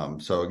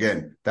 So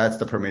again, that's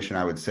the permission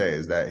I would say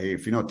is that, hey,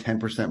 if you know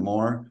 10%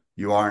 more,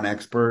 you are an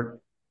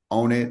expert,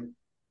 own it,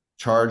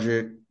 charge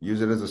it,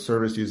 use it as a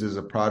service, use it as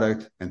a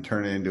product, and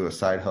turn it into a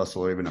side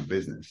hustle or even a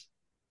business.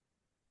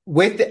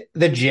 With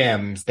the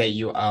gyms that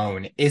you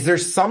own, is there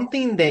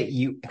something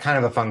that kind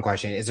of a fun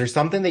question, is there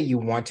something that you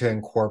want to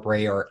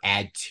incorporate or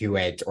add to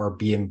it or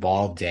be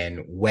involved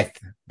in with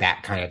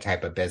that kind of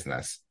type of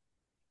business?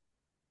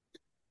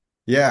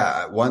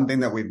 Yeah, one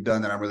thing that we've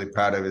done that I'm really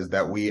proud of is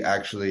that we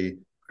actually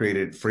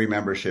created free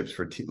memberships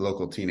for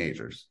local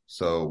teenagers.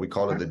 So we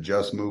called it the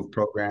Just Move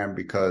program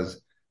because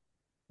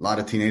a lot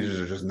of teenagers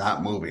are just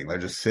not moving. They're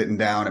just sitting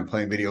down and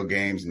playing video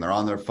games and they're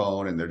on their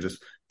phone and they're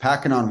just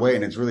packing on weight.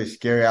 And it's really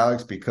scary,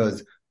 Alex,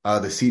 because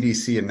the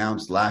CDC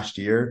announced last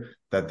year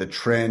that the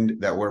trend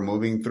that we're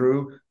moving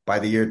through by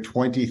the year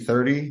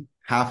 2030,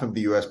 half of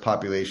the US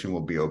population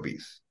will be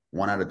obese,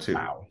 1 out of 2.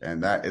 Wow.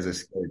 And that is a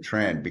scary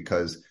trend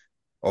because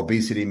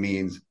obesity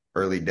means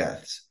early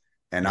deaths.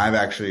 And I've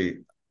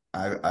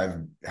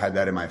had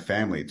that in my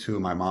family too.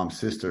 My mom's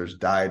sisters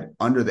died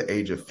under the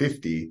age of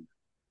 50,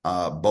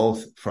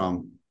 both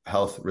from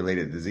health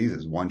related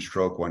diseases, one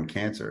stroke, one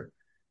cancer.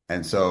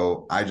 And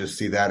so I just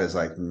see that as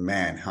like,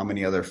 man, how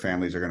many other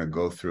families are going to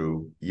go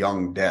through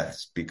young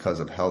deaths because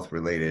of health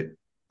related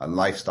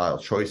lifestyle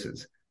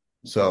choices?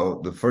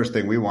 So the first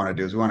thing we want to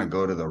do is we want to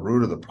go to the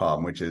root of the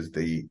problem, which is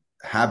the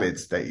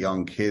habits that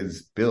young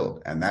kids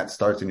build. And that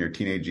starts in your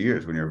teenage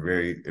years when you're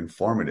very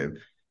informative.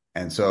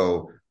 And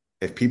so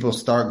if people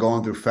start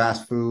going through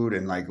fast food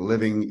and like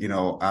living,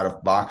 out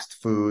of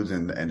boxed foods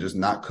and just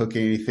not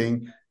cooking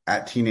anything,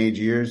 at teenage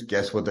years,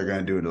 guess what they're going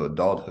to do into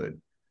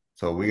adulthood?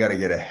 So we got to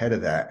get ahead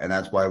of that. And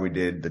that's why we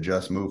did the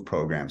Just Move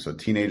program. So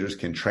teenagers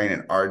can train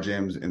at our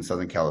gyms in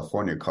Southern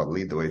California called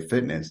Lead the Way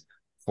Fitness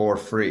for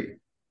free.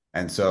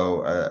 And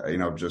so,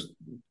 just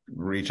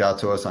reach out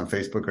to us on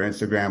Facebook or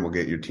Instagram. We'll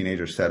get your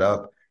teenager set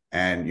up.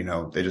 And,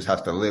 they just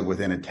have to live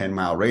within a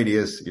 10-mile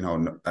radius.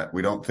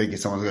 We don't think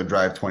someone's going to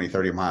drive 20,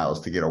 30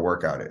 miles to get a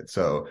workout in.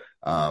 So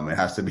it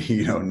has to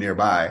be,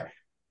 nearby.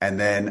 And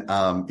then,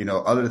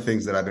 other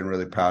things that I've been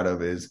really proud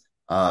of is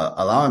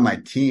allowing my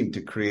team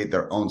to create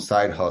their own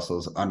side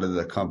hustles under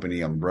the company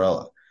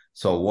umbrella.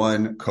 So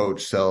one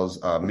coach sells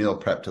meal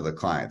prep to the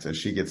clients and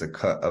she gets a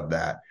cut of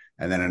that.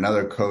 And then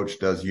another coach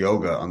does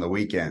yoga on the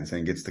weekends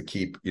and gets to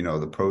keep,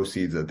 the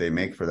proceeds that they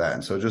make for that.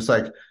 And so just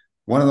like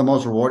one of the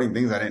most rewarding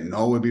things I didn't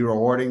know would be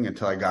rewarding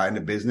until I got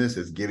into business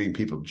is giving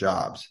people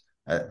jobs.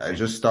 I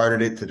just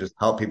started it to just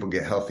help people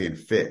get healthy and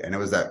fit. And it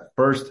was that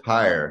first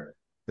hire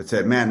that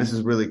said, man, this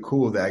is really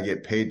cool that I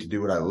get paid to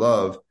do what I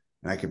love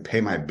and I can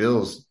pay my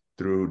bills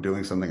through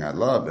doing something I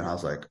loved. And I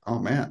was like, oh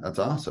man, that's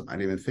awesome. I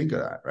didn't even think of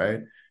that. Right.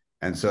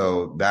 And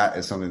so that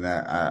is something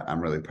that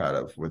I'm really proud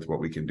of with what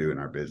we can do in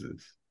our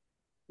business.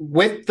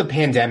 With the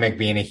pandemic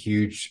being a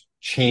huge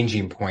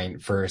changing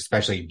point for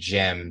especially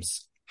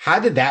gyms, how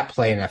did that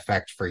play an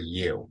effect for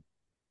you?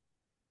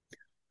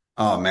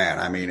 Oh man,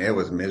 I mean, it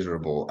was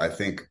miserable. I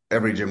think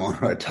every gym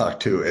owner I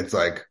talked to, it's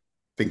like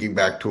thinking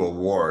back to a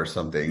war or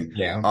something.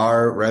 Yeah.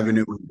 Our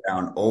revenue was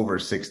down over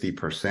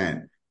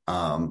 60%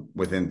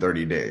 within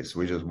 30 days.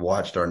 We just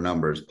watched our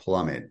numbers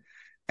plummet.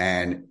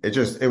 And it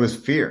was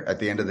fear at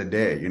the end of the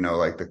day.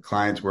 Like the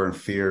clients were in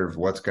fear of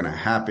what's going to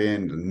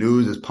happen. The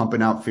news is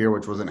pumping out fear,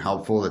 which wasn't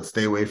helpful. That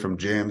stay away from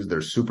gyms.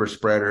 They're super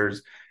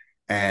spreaders.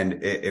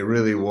 And it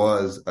really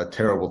was a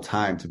terrible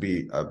time to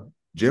be a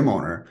gym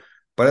owner.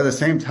 But at the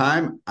same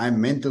time,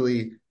 I'm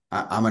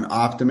an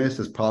optimist,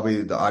 as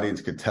probably the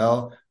audience could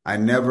tell. I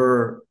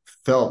never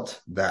felt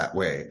that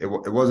way. It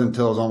wasn't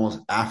until it was almost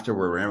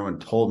afterward when everyone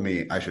told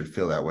me I should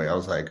feel that way. I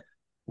was like,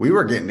 we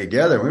were getting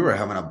together. We were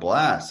having a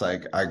blast.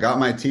 Like I got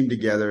my team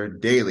together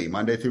daily,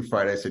 Monday through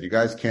Friday. I said, you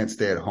guys can't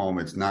stay at home.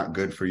 It's not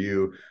good for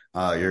you.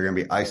 You're going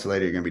to be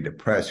isolated. You're going to be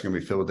depressed. You're going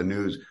to be filled with the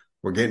news.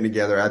 We're getting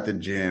together at the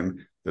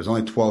gym. There's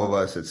only 12 of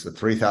us. It's a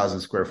 3,000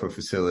 square foot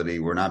facility.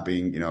 We're not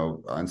being,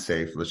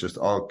 unsafe. Let's just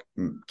all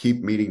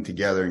keep meeting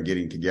together and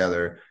getting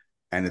together.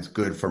 And it's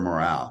good for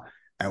morale.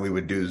 And we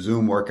would do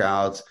Zoom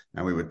workouts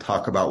and we would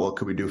talk about what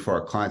could we do for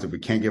our clients. If we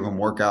can't give them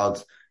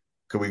workouts,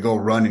 could we go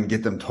run and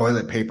get them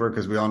toilet paper?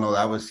 Because we all know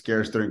that was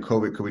scarce during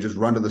COVID. Could we just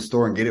run to the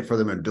store and get it for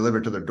them and deliver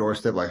it to their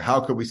doorstep? Like, how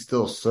could we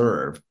still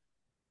serve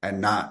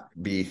and not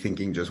be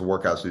thinking just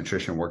workouts,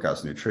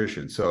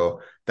 nutrition?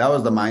 So that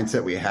was the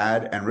mindset we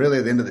had. And really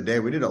at the end of the day,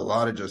 we did a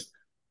lot of just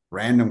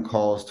random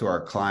calls to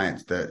our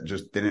clients that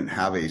just didn't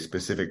have a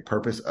specific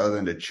purpose other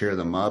than to cheer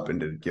them up and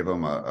to give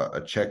them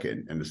a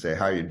check-in and to say,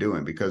 how you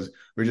doing? Because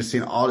we're just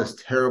seeing all this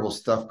terrible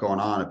stuff going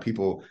on of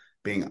people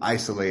being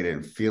isolated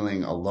and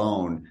feeling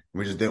alone. And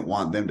we just didn't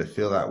want them to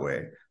feel that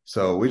way.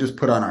 So we just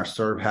put on our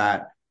serve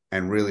hat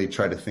and really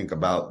tried to think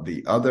about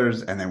the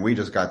others. And then we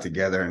just got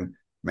together and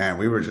man,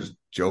 we were just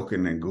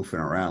joking and goofing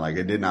around. Like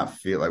it did not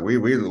feel like we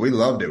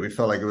loved it. We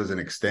felt like it was an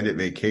extended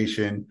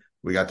vacation.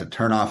 We got to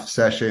turn off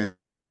sessions.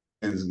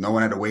 No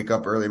one had to wake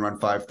up early and run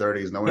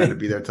 5:30s. No one had to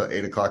be there till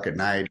 8 o'clock at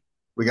night.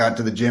 We got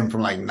to the gym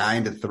from like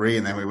 9 to 3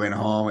 and then we went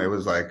home. It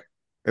was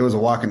a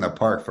walk in the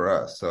park for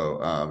us.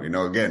 So,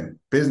 again,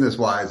 business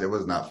wise, it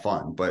was not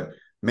fun, but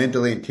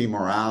mentally and team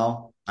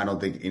morale, I don't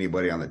think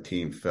anybody on the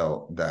team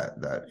felt that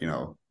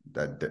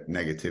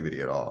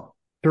negativity at all.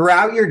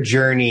 Throughout your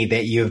journey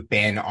that you've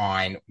been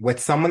on, with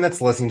someone that's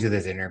listening to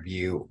this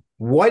interview,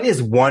 what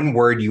is one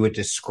word you would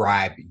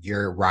describe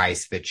your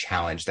rise to the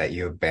challenge that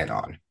you have been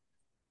on?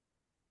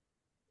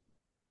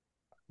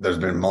 There's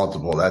been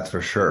multiple, that's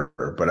for sure.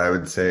 But I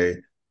would say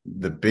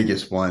the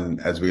biggest one,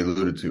 as we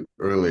alluded to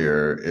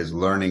earlier, is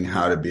learning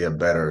how to be a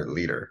better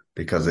leader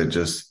because it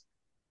just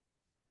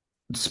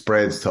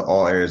spreads to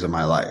all areas of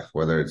my life,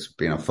 whether it's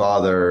being a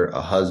father,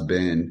 a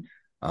husband,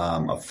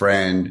 a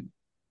friend,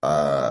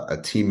 a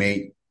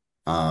teammate,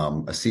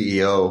 a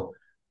CEO,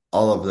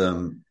 all of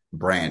them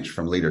branch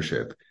from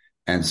leadership.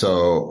 And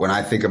so when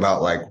I think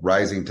about like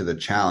rising to the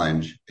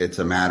challenge, it's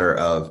a matter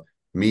of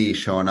me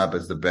showing up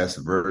as the best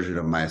version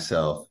of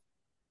myself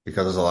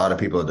because there's a lot of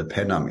people that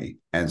depend on me.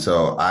 And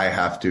so I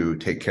have to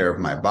take care of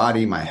my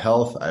body, my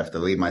health. I have to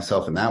lead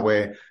myself in that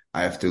way.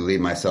 I have to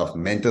lead myself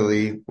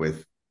mentally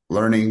with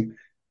learning,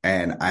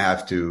 and I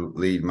have to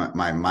lead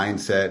my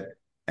mindset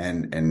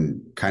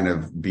and kind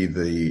of be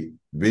the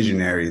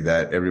visionary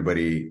that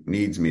everybody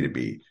needs me to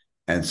be.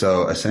 And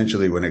so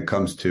essentially when it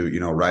comes to,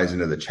 rising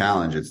to the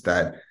challenge, it's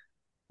that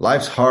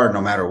life's hard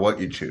no matter what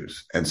you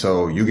choose. And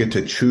so you get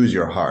to choose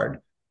your hard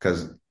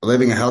because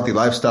living a healthy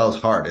lifestyle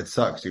is hard. It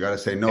sucks. You got to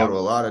say no to a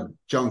lot of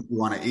junk you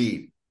want to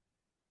eat,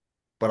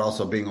 but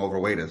also being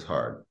overweight is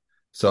hard.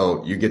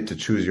 So you get to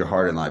choose your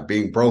hard in life.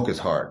 Being broke is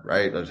hard,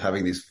 right? There's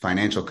having these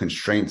financial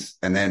constraints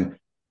and then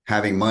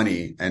having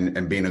money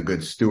and being a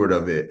good steward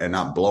of it and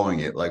not blowing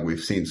it. Like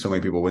we've seen so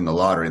many people win the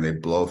lottery and they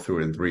blow through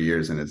it in 3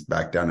 years and it's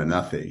back down to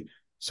nothing.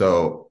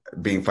 So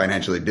being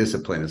financially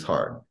disciplined is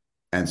hard.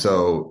 And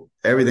so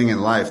everything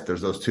in life,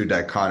 there's those two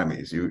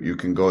dichotomies. You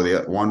can go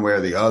the one way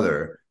or the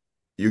other.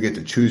 You get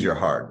to choose your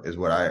heart is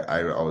what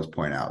I always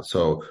point out.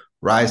 So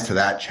rise to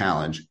that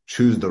challenge,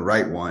 choose the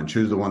right one,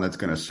 choose the one that's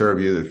going to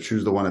serve you,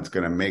 choose the one that's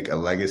going to make a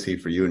legacy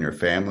for you and your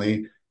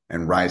family,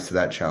 and rise to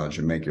that challenge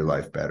and make your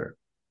life better.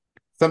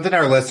 Something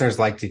our listeners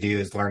like to do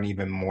is learn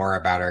even more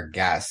about our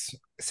guests.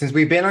 Since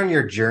we've been on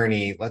your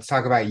journey, let's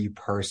talk about you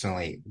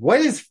personally.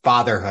 What has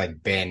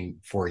fatherhood been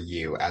for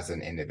you as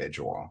an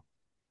individual?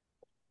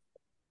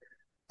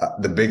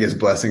 The biggest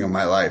blessing of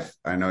my life.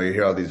 I know you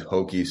hear all these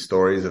hokey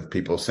stories of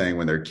people saying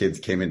when their kids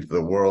came into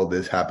the world,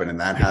 this happened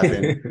and that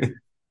happened.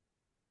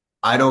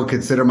 I don't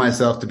consider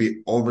myself to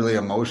be overly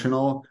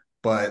emotional,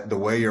 but the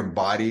way your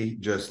body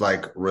just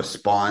like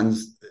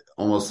responds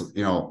almost,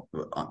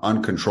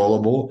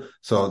 uncontrollable.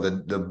 So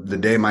the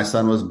day my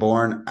son was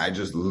born, I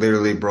just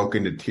literally broke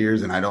into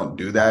tears and I don't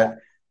do that.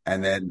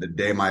 And then the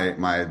day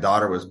my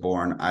daughter was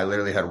born, I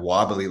literally had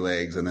wobbly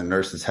legs and the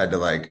nurses had to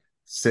like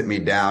sit me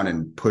down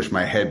and push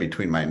my head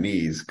between my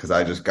knees because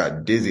I just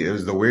got dizzy.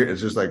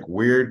 It's just like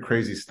weird,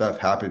 crazy stuff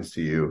happens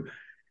to you.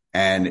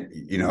 And,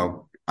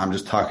 I'm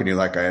just talking to you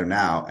like I am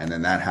now. And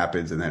then that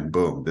happens. And then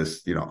boom,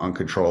 this,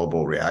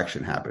 uncontrollable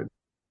reaction happened.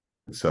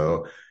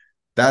 So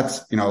that's,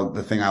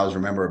 the thing I always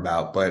remember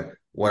about. But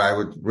what I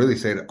would really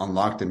say that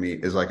unlocked in me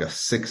is like a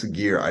sixth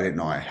gear I didn't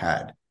know I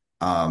had.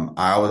 I'm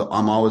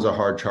always a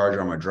hard charger.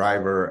 I'm a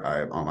driver.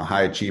 I'm a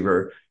high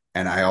achiever.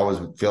 And I always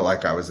feel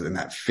like I was in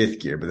that fifth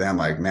gear. But then I'm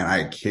like, man, I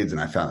had kids and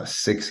I found a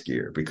sixth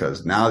gear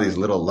because now these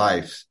little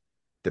lives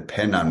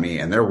depend on me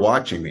and they're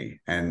watching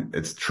me. And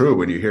it's true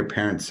when you hear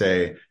parents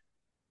say,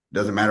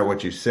 doesn't matter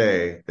what you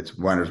say, it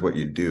matters what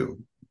you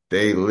do.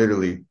 They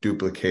literally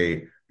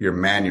duplicate your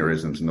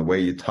mannerisms and the way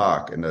you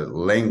talk and the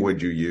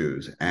language you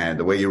use and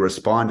the way you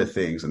respond to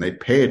things. And they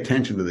pay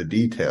attention to the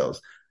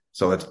details.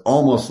 So it's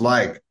almost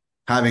like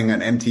having an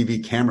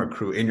MTV camera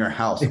crew in your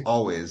house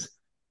always.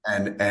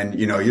 And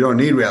you don't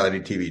need reality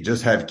TV.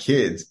 Just have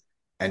kids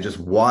and just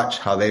watch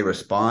how they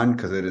respond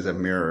because it is a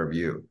mirror of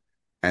you.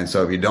 And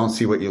so if you don't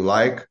see what you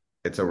like,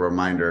 it's a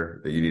reminder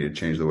that you need to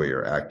change the way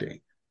you're acting.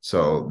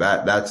 So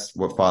that's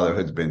what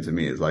fatherhood's been to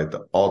me is like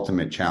the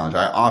ultimate challenge.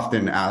 I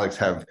often, Alex,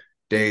 have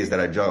days that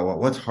I juggle, well,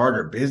 what's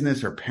harder,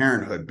 business or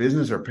parenthood?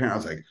 Business or parent? I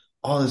was like,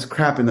 all this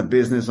crap in the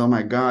business. Oh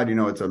my God,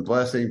 it's a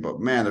blessing, but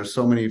man, there's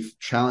so many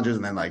challenges.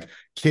 And then like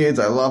kids,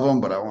 I love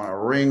them, but I want to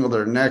wringle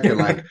their neck and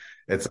like,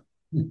 it's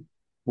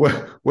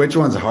which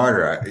one's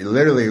harder?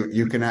 Literally,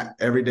 you can,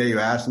 every day you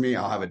ask me,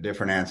 I'll have a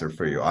different answer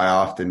for you. I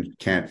often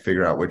can't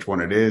figure out which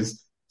one it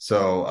is.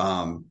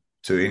 So,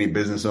 to any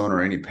business owner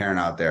or any parent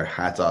out there,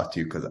 hats off to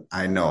you because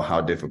I know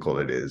how difficult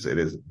it is. It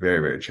is very,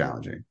 very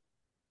challenging.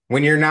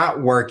 When you're not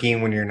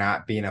working, when you're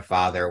not being a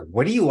father,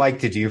 what do you like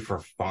to do for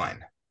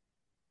fun?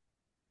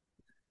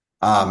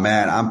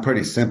 Man, I'm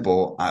pretty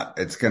simple.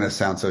 It's going to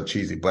sound so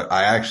cheesy, but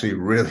I actually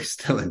really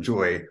still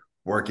enjoy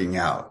working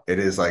out. It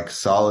is like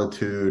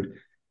solitude.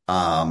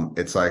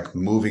 It's like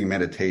moving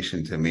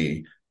meditation to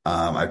me.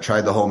 I've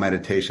tried the whole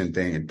meditation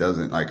thing. It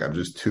doesn't I'm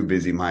just too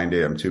busy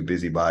minded. I'm too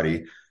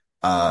busybody.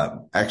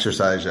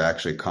 Exercise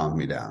actually calms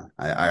me down.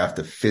 I have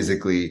to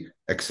physically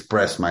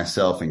express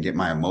myself and get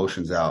my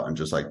emotions out and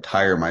just like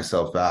tire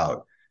myself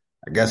out.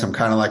 I guess I'm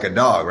kind of like a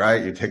dog,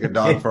 right? You take a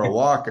dog for a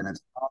walk and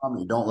it's calm.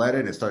 You don't let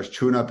it. It starts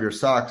chewing up your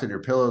socks and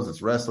your pillows.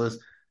 It's restless.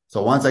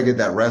 So once I get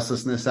that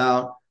restlessness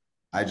out,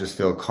 I just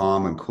feel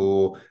calm and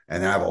cool.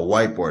 And then I have a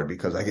whiteboard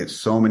because I get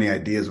so many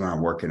ideas when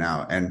I'm working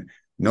out. And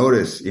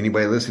notice,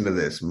 anybody listen to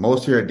this,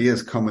 most of your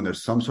ideas come when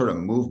there's some sort of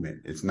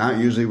movement. It's not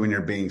usually when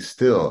you're being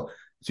still.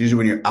 It's usually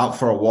when you're out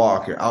for a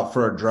walk, you're out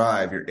for a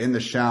drive, you're in the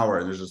shower,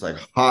 and there's just like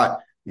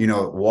hot,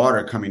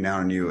 water coming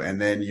down on you. And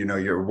then,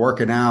 you're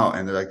working out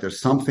and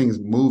there's something's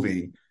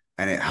moving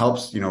and it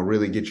helps,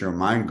 really get your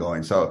mind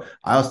going. So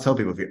I always tell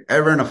people, if you're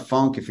ever in a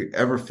funk, if you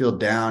ever feel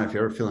down, if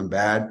you're ever feeling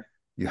bad,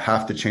 you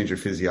have to change your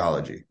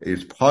physiology.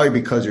 It's probably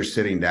because you're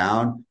sitting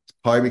down. It's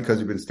probably because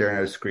you've been staring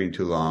at a screen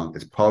too long.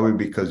 It's probably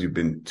because you've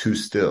been too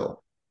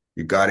still.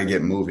 You got to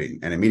get moving.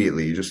 And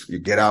immediately you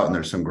get out and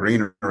there's some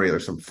greenery,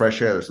 there's some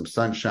fresh air, there's some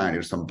sunshine,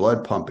 there's some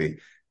blood pumping,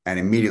 and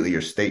immediately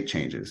your state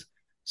changes.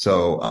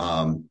 So,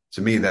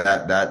 to me,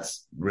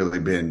 that's really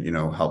been,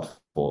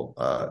 helpful,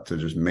 to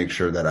just make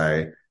sure that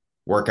I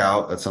work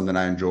out. That's something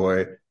I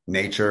enjoy.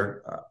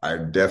 Nature. I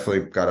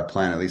definitely got to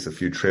plan at least a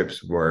few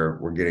trips where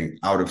we're getting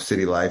out of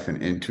city life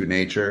and into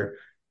nature.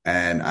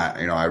 And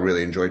I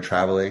really enjoy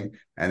traveling.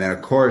 And then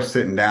of course,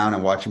 sitting down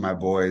and watching my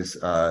boys,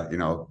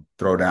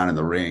 throw down in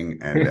the ring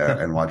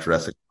and watch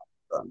wrestling.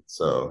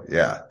 So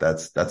yeah,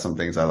 that's some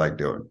things I like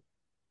doing.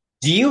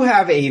 Do you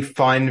have a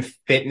fun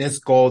fitness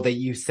goal that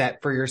you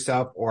set for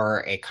yourself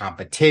or a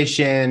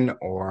competition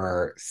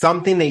or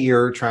something that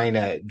you're trying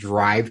to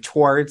drive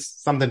towards,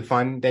 something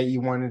fun that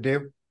you want to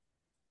do?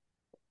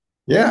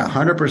 Yeah,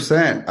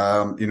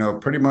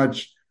 100%. Pretty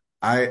much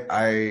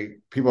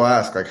people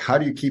ask, like, how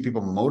do you keep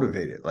people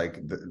motivated? Like,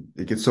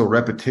 it gets so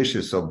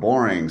repetitious, so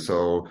boring,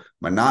 so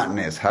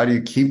monotonous. How do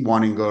you keep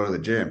wanting to go to the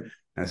gym?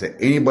 And I say,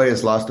 anybody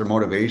that's lost their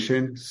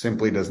motivation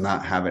simply does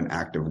not have an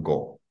active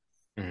goal.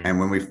 Mhm. And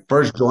when we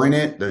first join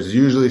it, there's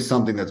usually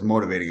something that's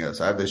motivating us.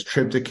 I have this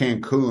trip to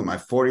Cancun. My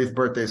 40th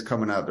birthday is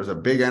coming up. There's a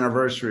big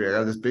anniversary. I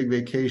got this big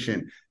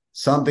vacation.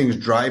 Something's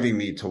driving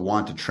me to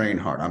want to train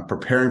hard. I'm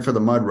preparing for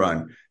the mud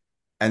run.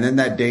 And then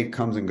that date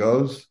comes and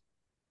goes.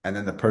 And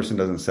then the person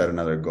doesn't set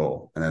another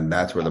goal. And then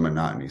that's where the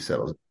monotony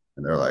settles.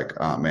 And they're like,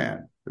 oh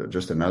man,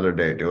 just another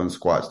day doing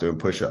squats, doing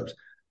push-ups.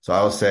 So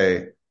I will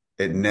say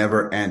it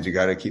never ends. You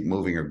got to keep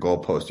moving your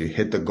goalpost. You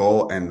hit the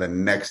goal and the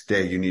next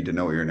day you need to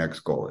know what your next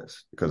goal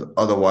is, because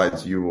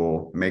otherwise you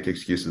will make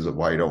excuses of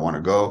why you don't want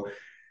to go.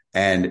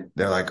 And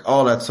they're like,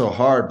 oh, that's so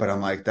hard. But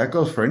I'm like, that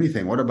goes for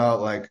anything. What about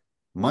like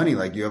money?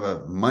 Like you have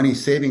a money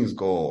savings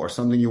goal or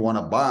something you want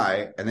to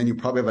buy, and then you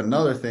probably have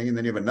another thing, and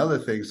then you have another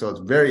thing. So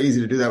it's very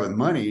easy to do that with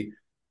money.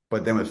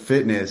 But then with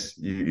fitness,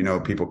 you know,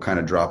 people kind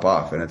of drop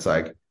off. And it's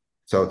like,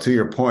 so to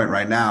your point,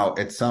 right now,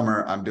 it's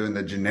summer. I'm doing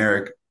the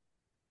generic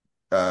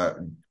uh,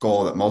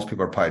 goal that most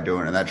people are probably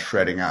doing, and that's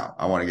shredding out.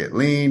 I want to get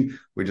lean.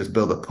 We just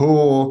build a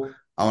pool.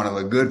 I want to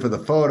look good for the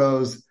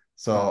photos.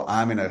 So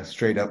I'm in a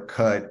straight up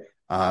cut,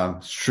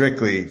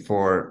 strictly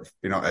for,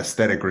 you know,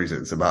 aesthetic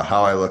reasons about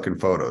how I look in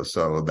photos.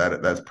 So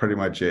that's pretty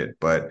much it.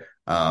 But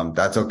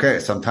that's okay.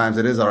 Sometimes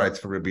it is all right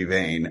for to be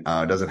vain.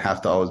 It doesn't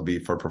have to always be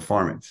for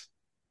performance.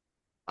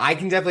 I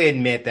can definitely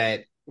admit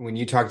that when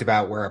you talked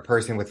about where a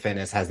person with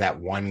fitness has that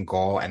one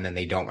goal and then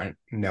they don't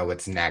know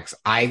what's next,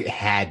 I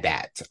had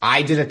that.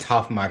 I did a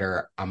Tough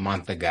Mudder a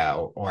month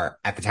ago, or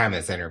at the time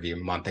of this interview, a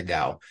month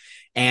ago.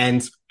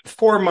 And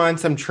 4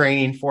 months I'm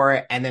training for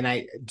it. And then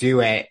I do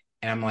it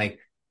and I'm like,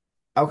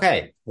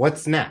 okay,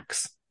 what's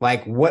next?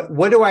 Like,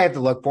 what do I have to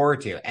look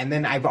forward to? And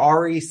then I've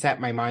already set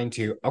my mind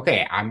to,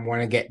 okay, I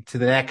want to get to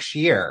the next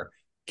year,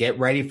 get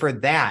ready for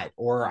that,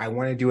 or I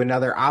want to do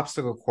another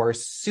obstacle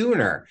course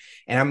sooner.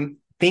 And I'm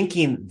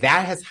thinking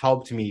that has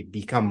helped me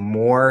become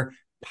more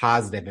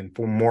positive and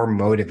feel more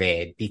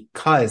motivated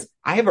because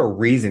I have a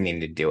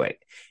reasoning to do it.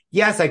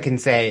 Yes, I can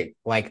say,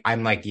 like,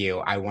 I'm like you,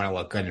 I want to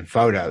look good in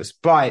photos,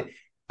 but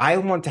I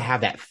want to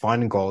have that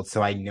fun goal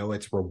so I know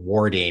it's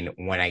rewarding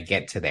when I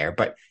get to there.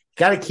 But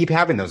got to keep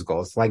having those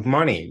goals, like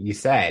money. You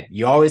said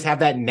you always have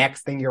that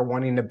next thing you're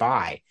wanting to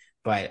buy.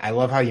 But I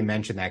love how you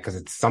mentioned that because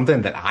it's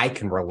something that I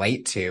can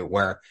relate to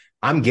where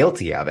I'm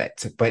guilty of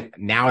it. But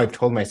now I've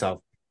told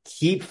myself,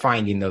 keep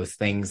finding those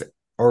things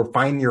or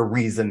find your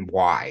reason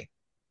why.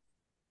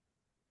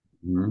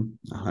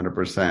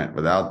 100%.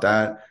 Without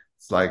that,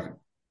 it's like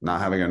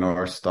not having a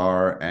North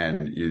Star,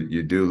 and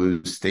you do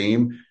lose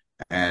steam.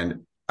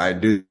 And I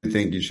do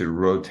think you should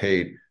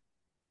rotate,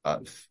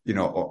 you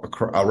know,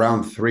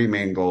 around three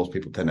main goals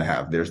people tend to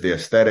have. There's the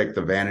aesthetic,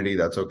 the vanity,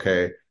 that's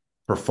okay.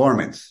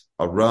 Performance,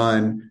 a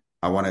run.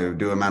 I want to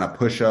do amount of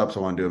push-ups.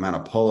 I want to do amount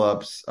of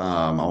pull-ups.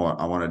 I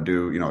want to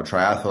do, you know, a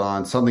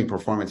triathlon, something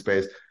performance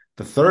based.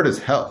 The third is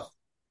health.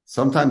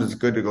 Sometimes it's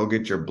good to go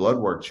get your blood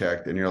work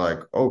checked and you're like,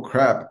 oh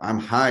crap, I'm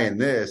high in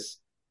this.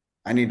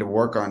 I need to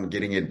work on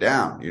getting it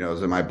down. You know,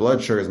 is it my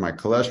blood sugar, is my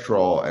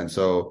cholesterol? And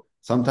so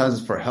sometimes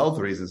it's for health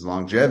reasons,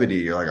 longevity.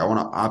 You're like, I want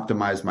to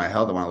optimize my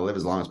health. I want to live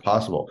as long as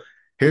possible.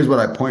 Here's what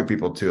I point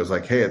people to is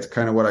like, hey, it's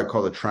kind of what I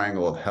call the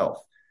triangle of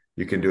health.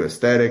 You can do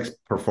aesthetics,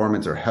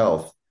 performance, or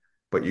health,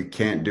 but you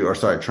can't do, or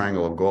sorry,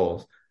 triangle of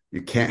goals.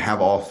 You can't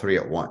have all three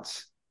at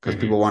once because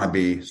Mm-hmm. people want to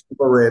be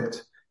super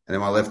ripped and they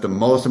want to lift the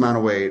most amount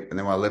of weight and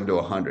they want to live to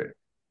 100.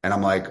 And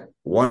I'm like,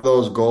 one of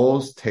those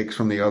goals takes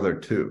from the other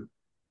two.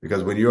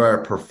 Because when you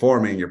are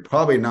performing, you're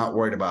probably not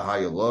worried about how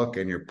you look,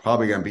 and you're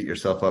probably going to beat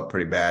yourself up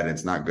pretty bad. And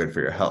it's not good for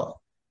your health,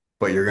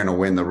 but you're going to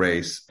win the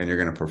race and you're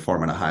going to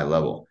perform at a high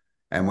level.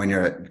 And when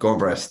you're going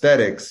for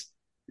aesthetics,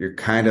 you're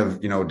kind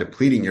of, you know,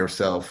 depleting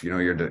yourself. You know,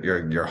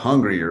 you're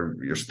hungry,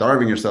 you're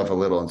starving yourself a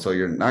little. And so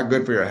you're not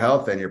good for your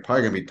health, and you're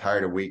probably going to be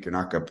tired and weak. You're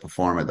not going to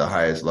perform at the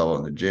highest level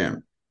in the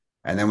gym.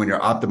 And then when you're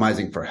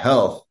optimizing for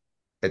health,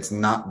 it's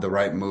not the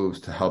right moves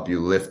to help you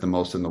lift the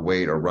most in the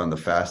weight or run the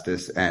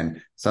fastest.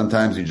 And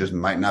sometimes you just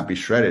might not be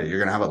shredded. You're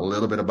going to have a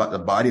little bit of, the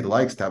body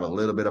likes to have a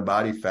little bit of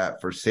body fat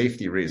for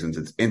safety reasons.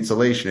 It's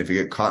insulation. If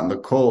you get caught in the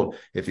cold,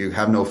 if you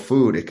have no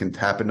food, it can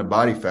tap into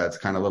body fat. It's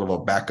kind of a little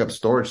of a backup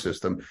storage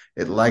system.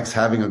 It likes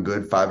having a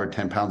good 5 or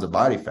 10 pounds of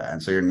body fat.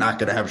 And so you're not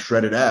going to have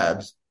shredded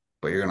abs,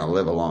 but you're going to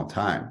live a long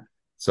time.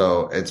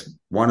 So it's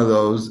one of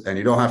those, and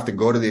you don't have to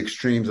go to the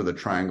extremes of the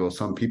triangle.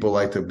 Some people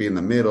like to be in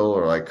the middle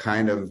or like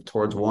kind of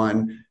towards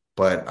one,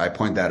 but I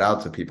point that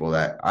out to people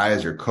that I,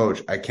 as your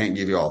coach, I can't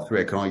give you all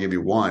three. I can only give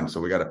you one. So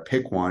we got to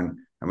pick one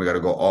and we got to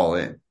go all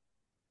in.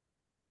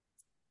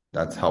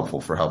 That's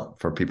helpful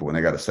for people when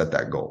they got to set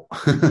that goal.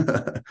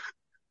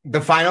 The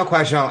final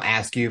question I'll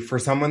ask you for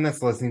someone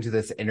that's listening to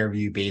this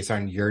interview based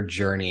on your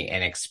journey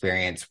and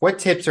experience, what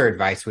tips or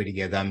advice would you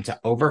give them to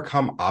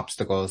overcome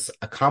obstacles,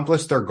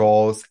 accomplish their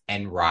goals,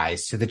 and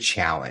rise to the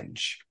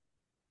challenge?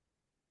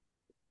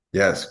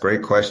 Yes,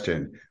 great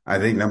question. I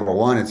think number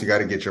one is you got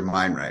to get your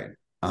mind right.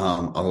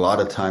 A lot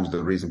of times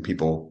the reason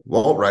people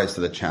won't rise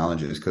to the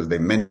challenge is because they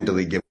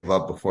mentally give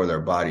up before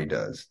their body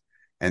does.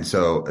 And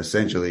so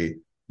essentially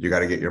you got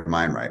to get your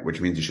mind right,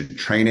 which means you should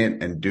train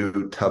it and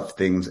do tough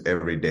things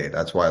every day.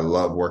 That's why I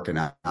love working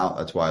out.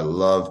 That's why I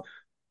love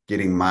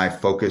getting my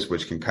focus,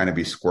 which can kind of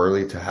be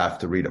squirrely, to have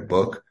to read a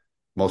book.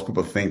 Most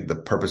people think the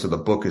purpose of the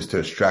book is to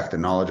extract the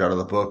knowledge out of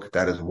the book.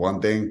 That is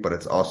one thing, but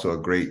it's also a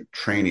great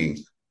training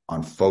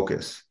on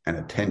focus and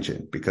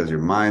attention, because your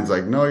mind's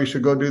like, no, you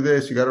should go do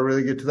this. You got to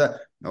really get to that.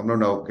 No, no,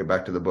 no. Get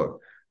back to the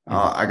book.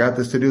 I got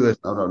this to do this.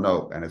 No, no,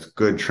 no. And it's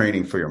good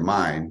training for your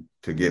mind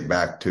to get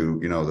back to,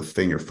 the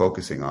thing you're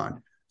focusing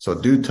on. So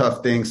do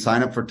tough things,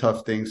 sign up for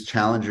tough things,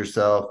 challenge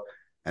yourself.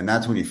 And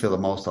that's when you feel the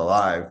most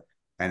alive,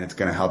 and it's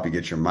going to help you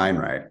get your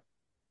mind right.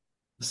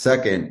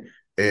 Second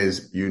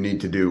is you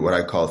need to do what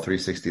I call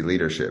 360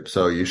 leadership.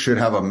 So you should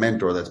have a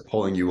mentor that's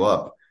pulling you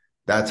up.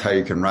 That's how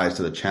you can rise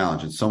to the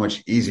challenge. It's so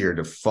much easier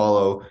to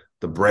follow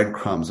the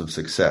breadcrumbs of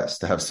success,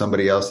 to have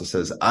somebody else that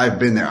says, I've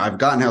been there. I've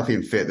gotten healthy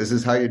and fit. This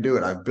is how you do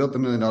it. I've built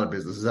 $1 million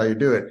business. This is how you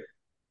do it.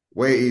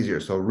 Way easier.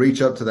 So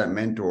reach up to that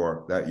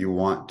mentor that you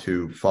want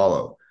to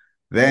follow.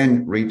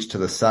 Then reach to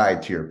the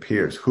side to your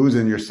peers. Who's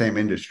in your same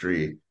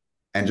industry?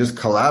 And just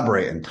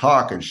collaborate and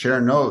talk and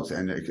share notes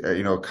and,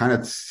 kind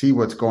of see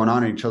what's going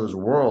on in each other's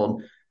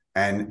world.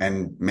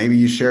 And maybe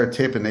you share a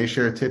tip and they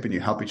share a tip and you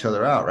help each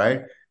other out,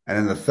 right? And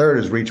then the third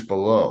is reach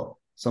below.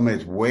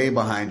 Somebody's way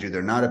behind you.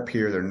 They're not a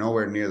peer. They're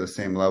nowhere near the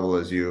same level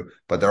as you,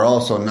 but they're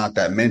also not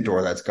that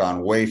mentor that's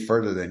gone way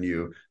further than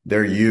you.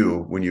 They're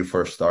you when you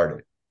first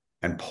started.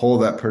 And pull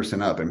that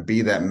person up and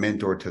be that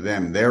mentor to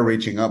them. They're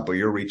reaching up, but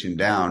you're reaching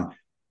down.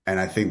 And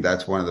I think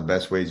that's one of the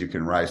best ways you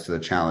can rise to the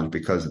challenge,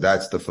 because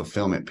that's the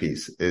fulfillment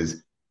piece,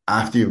 is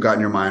after you've gotten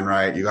your mind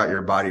right, you got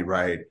your body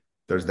right,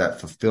 there's that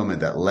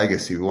fulfillment, that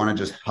legacy. We want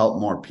to just help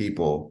more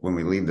people when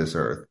we leave this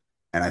earth.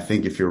 And I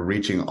think if you're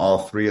reaching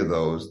all three of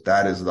those,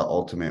 that is the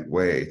ultimate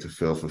way to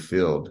feel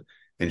fulfilled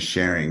in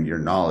sharing your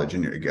knowledge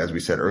and your, as we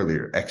said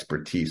earlier,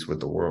 expertise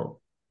with the world.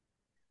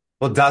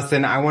 Well,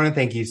 Dustin, I want to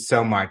thank you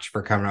so much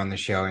for coming on the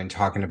show and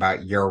talking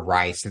about your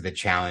rise to the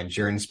challenge.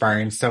 You're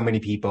inspiring so many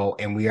people,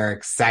 and we are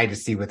excited to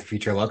see what the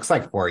future looks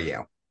like for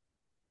you.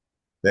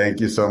 Thank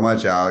you so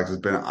much, Alex.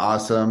 It's been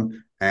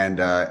awesome. And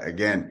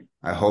again,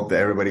 I hope that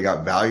everybody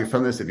got value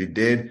from this. If you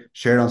did,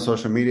 share it on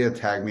social media,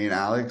 tag me and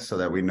Alex so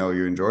that we know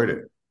you enjoyed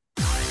it.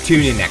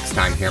 Tune in next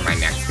time to hear my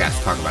next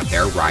guest talk about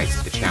their rise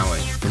to the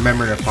challenge.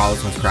 Remember to follow,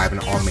 subscribe on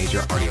all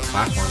major audio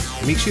platforms,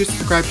 and make sure you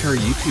subscribe to our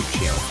YouTube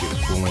channel to get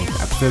a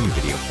full-length episode in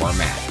video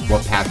format.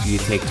 What path do you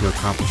take to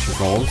accomplish your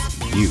goals?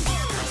 You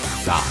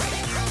decide.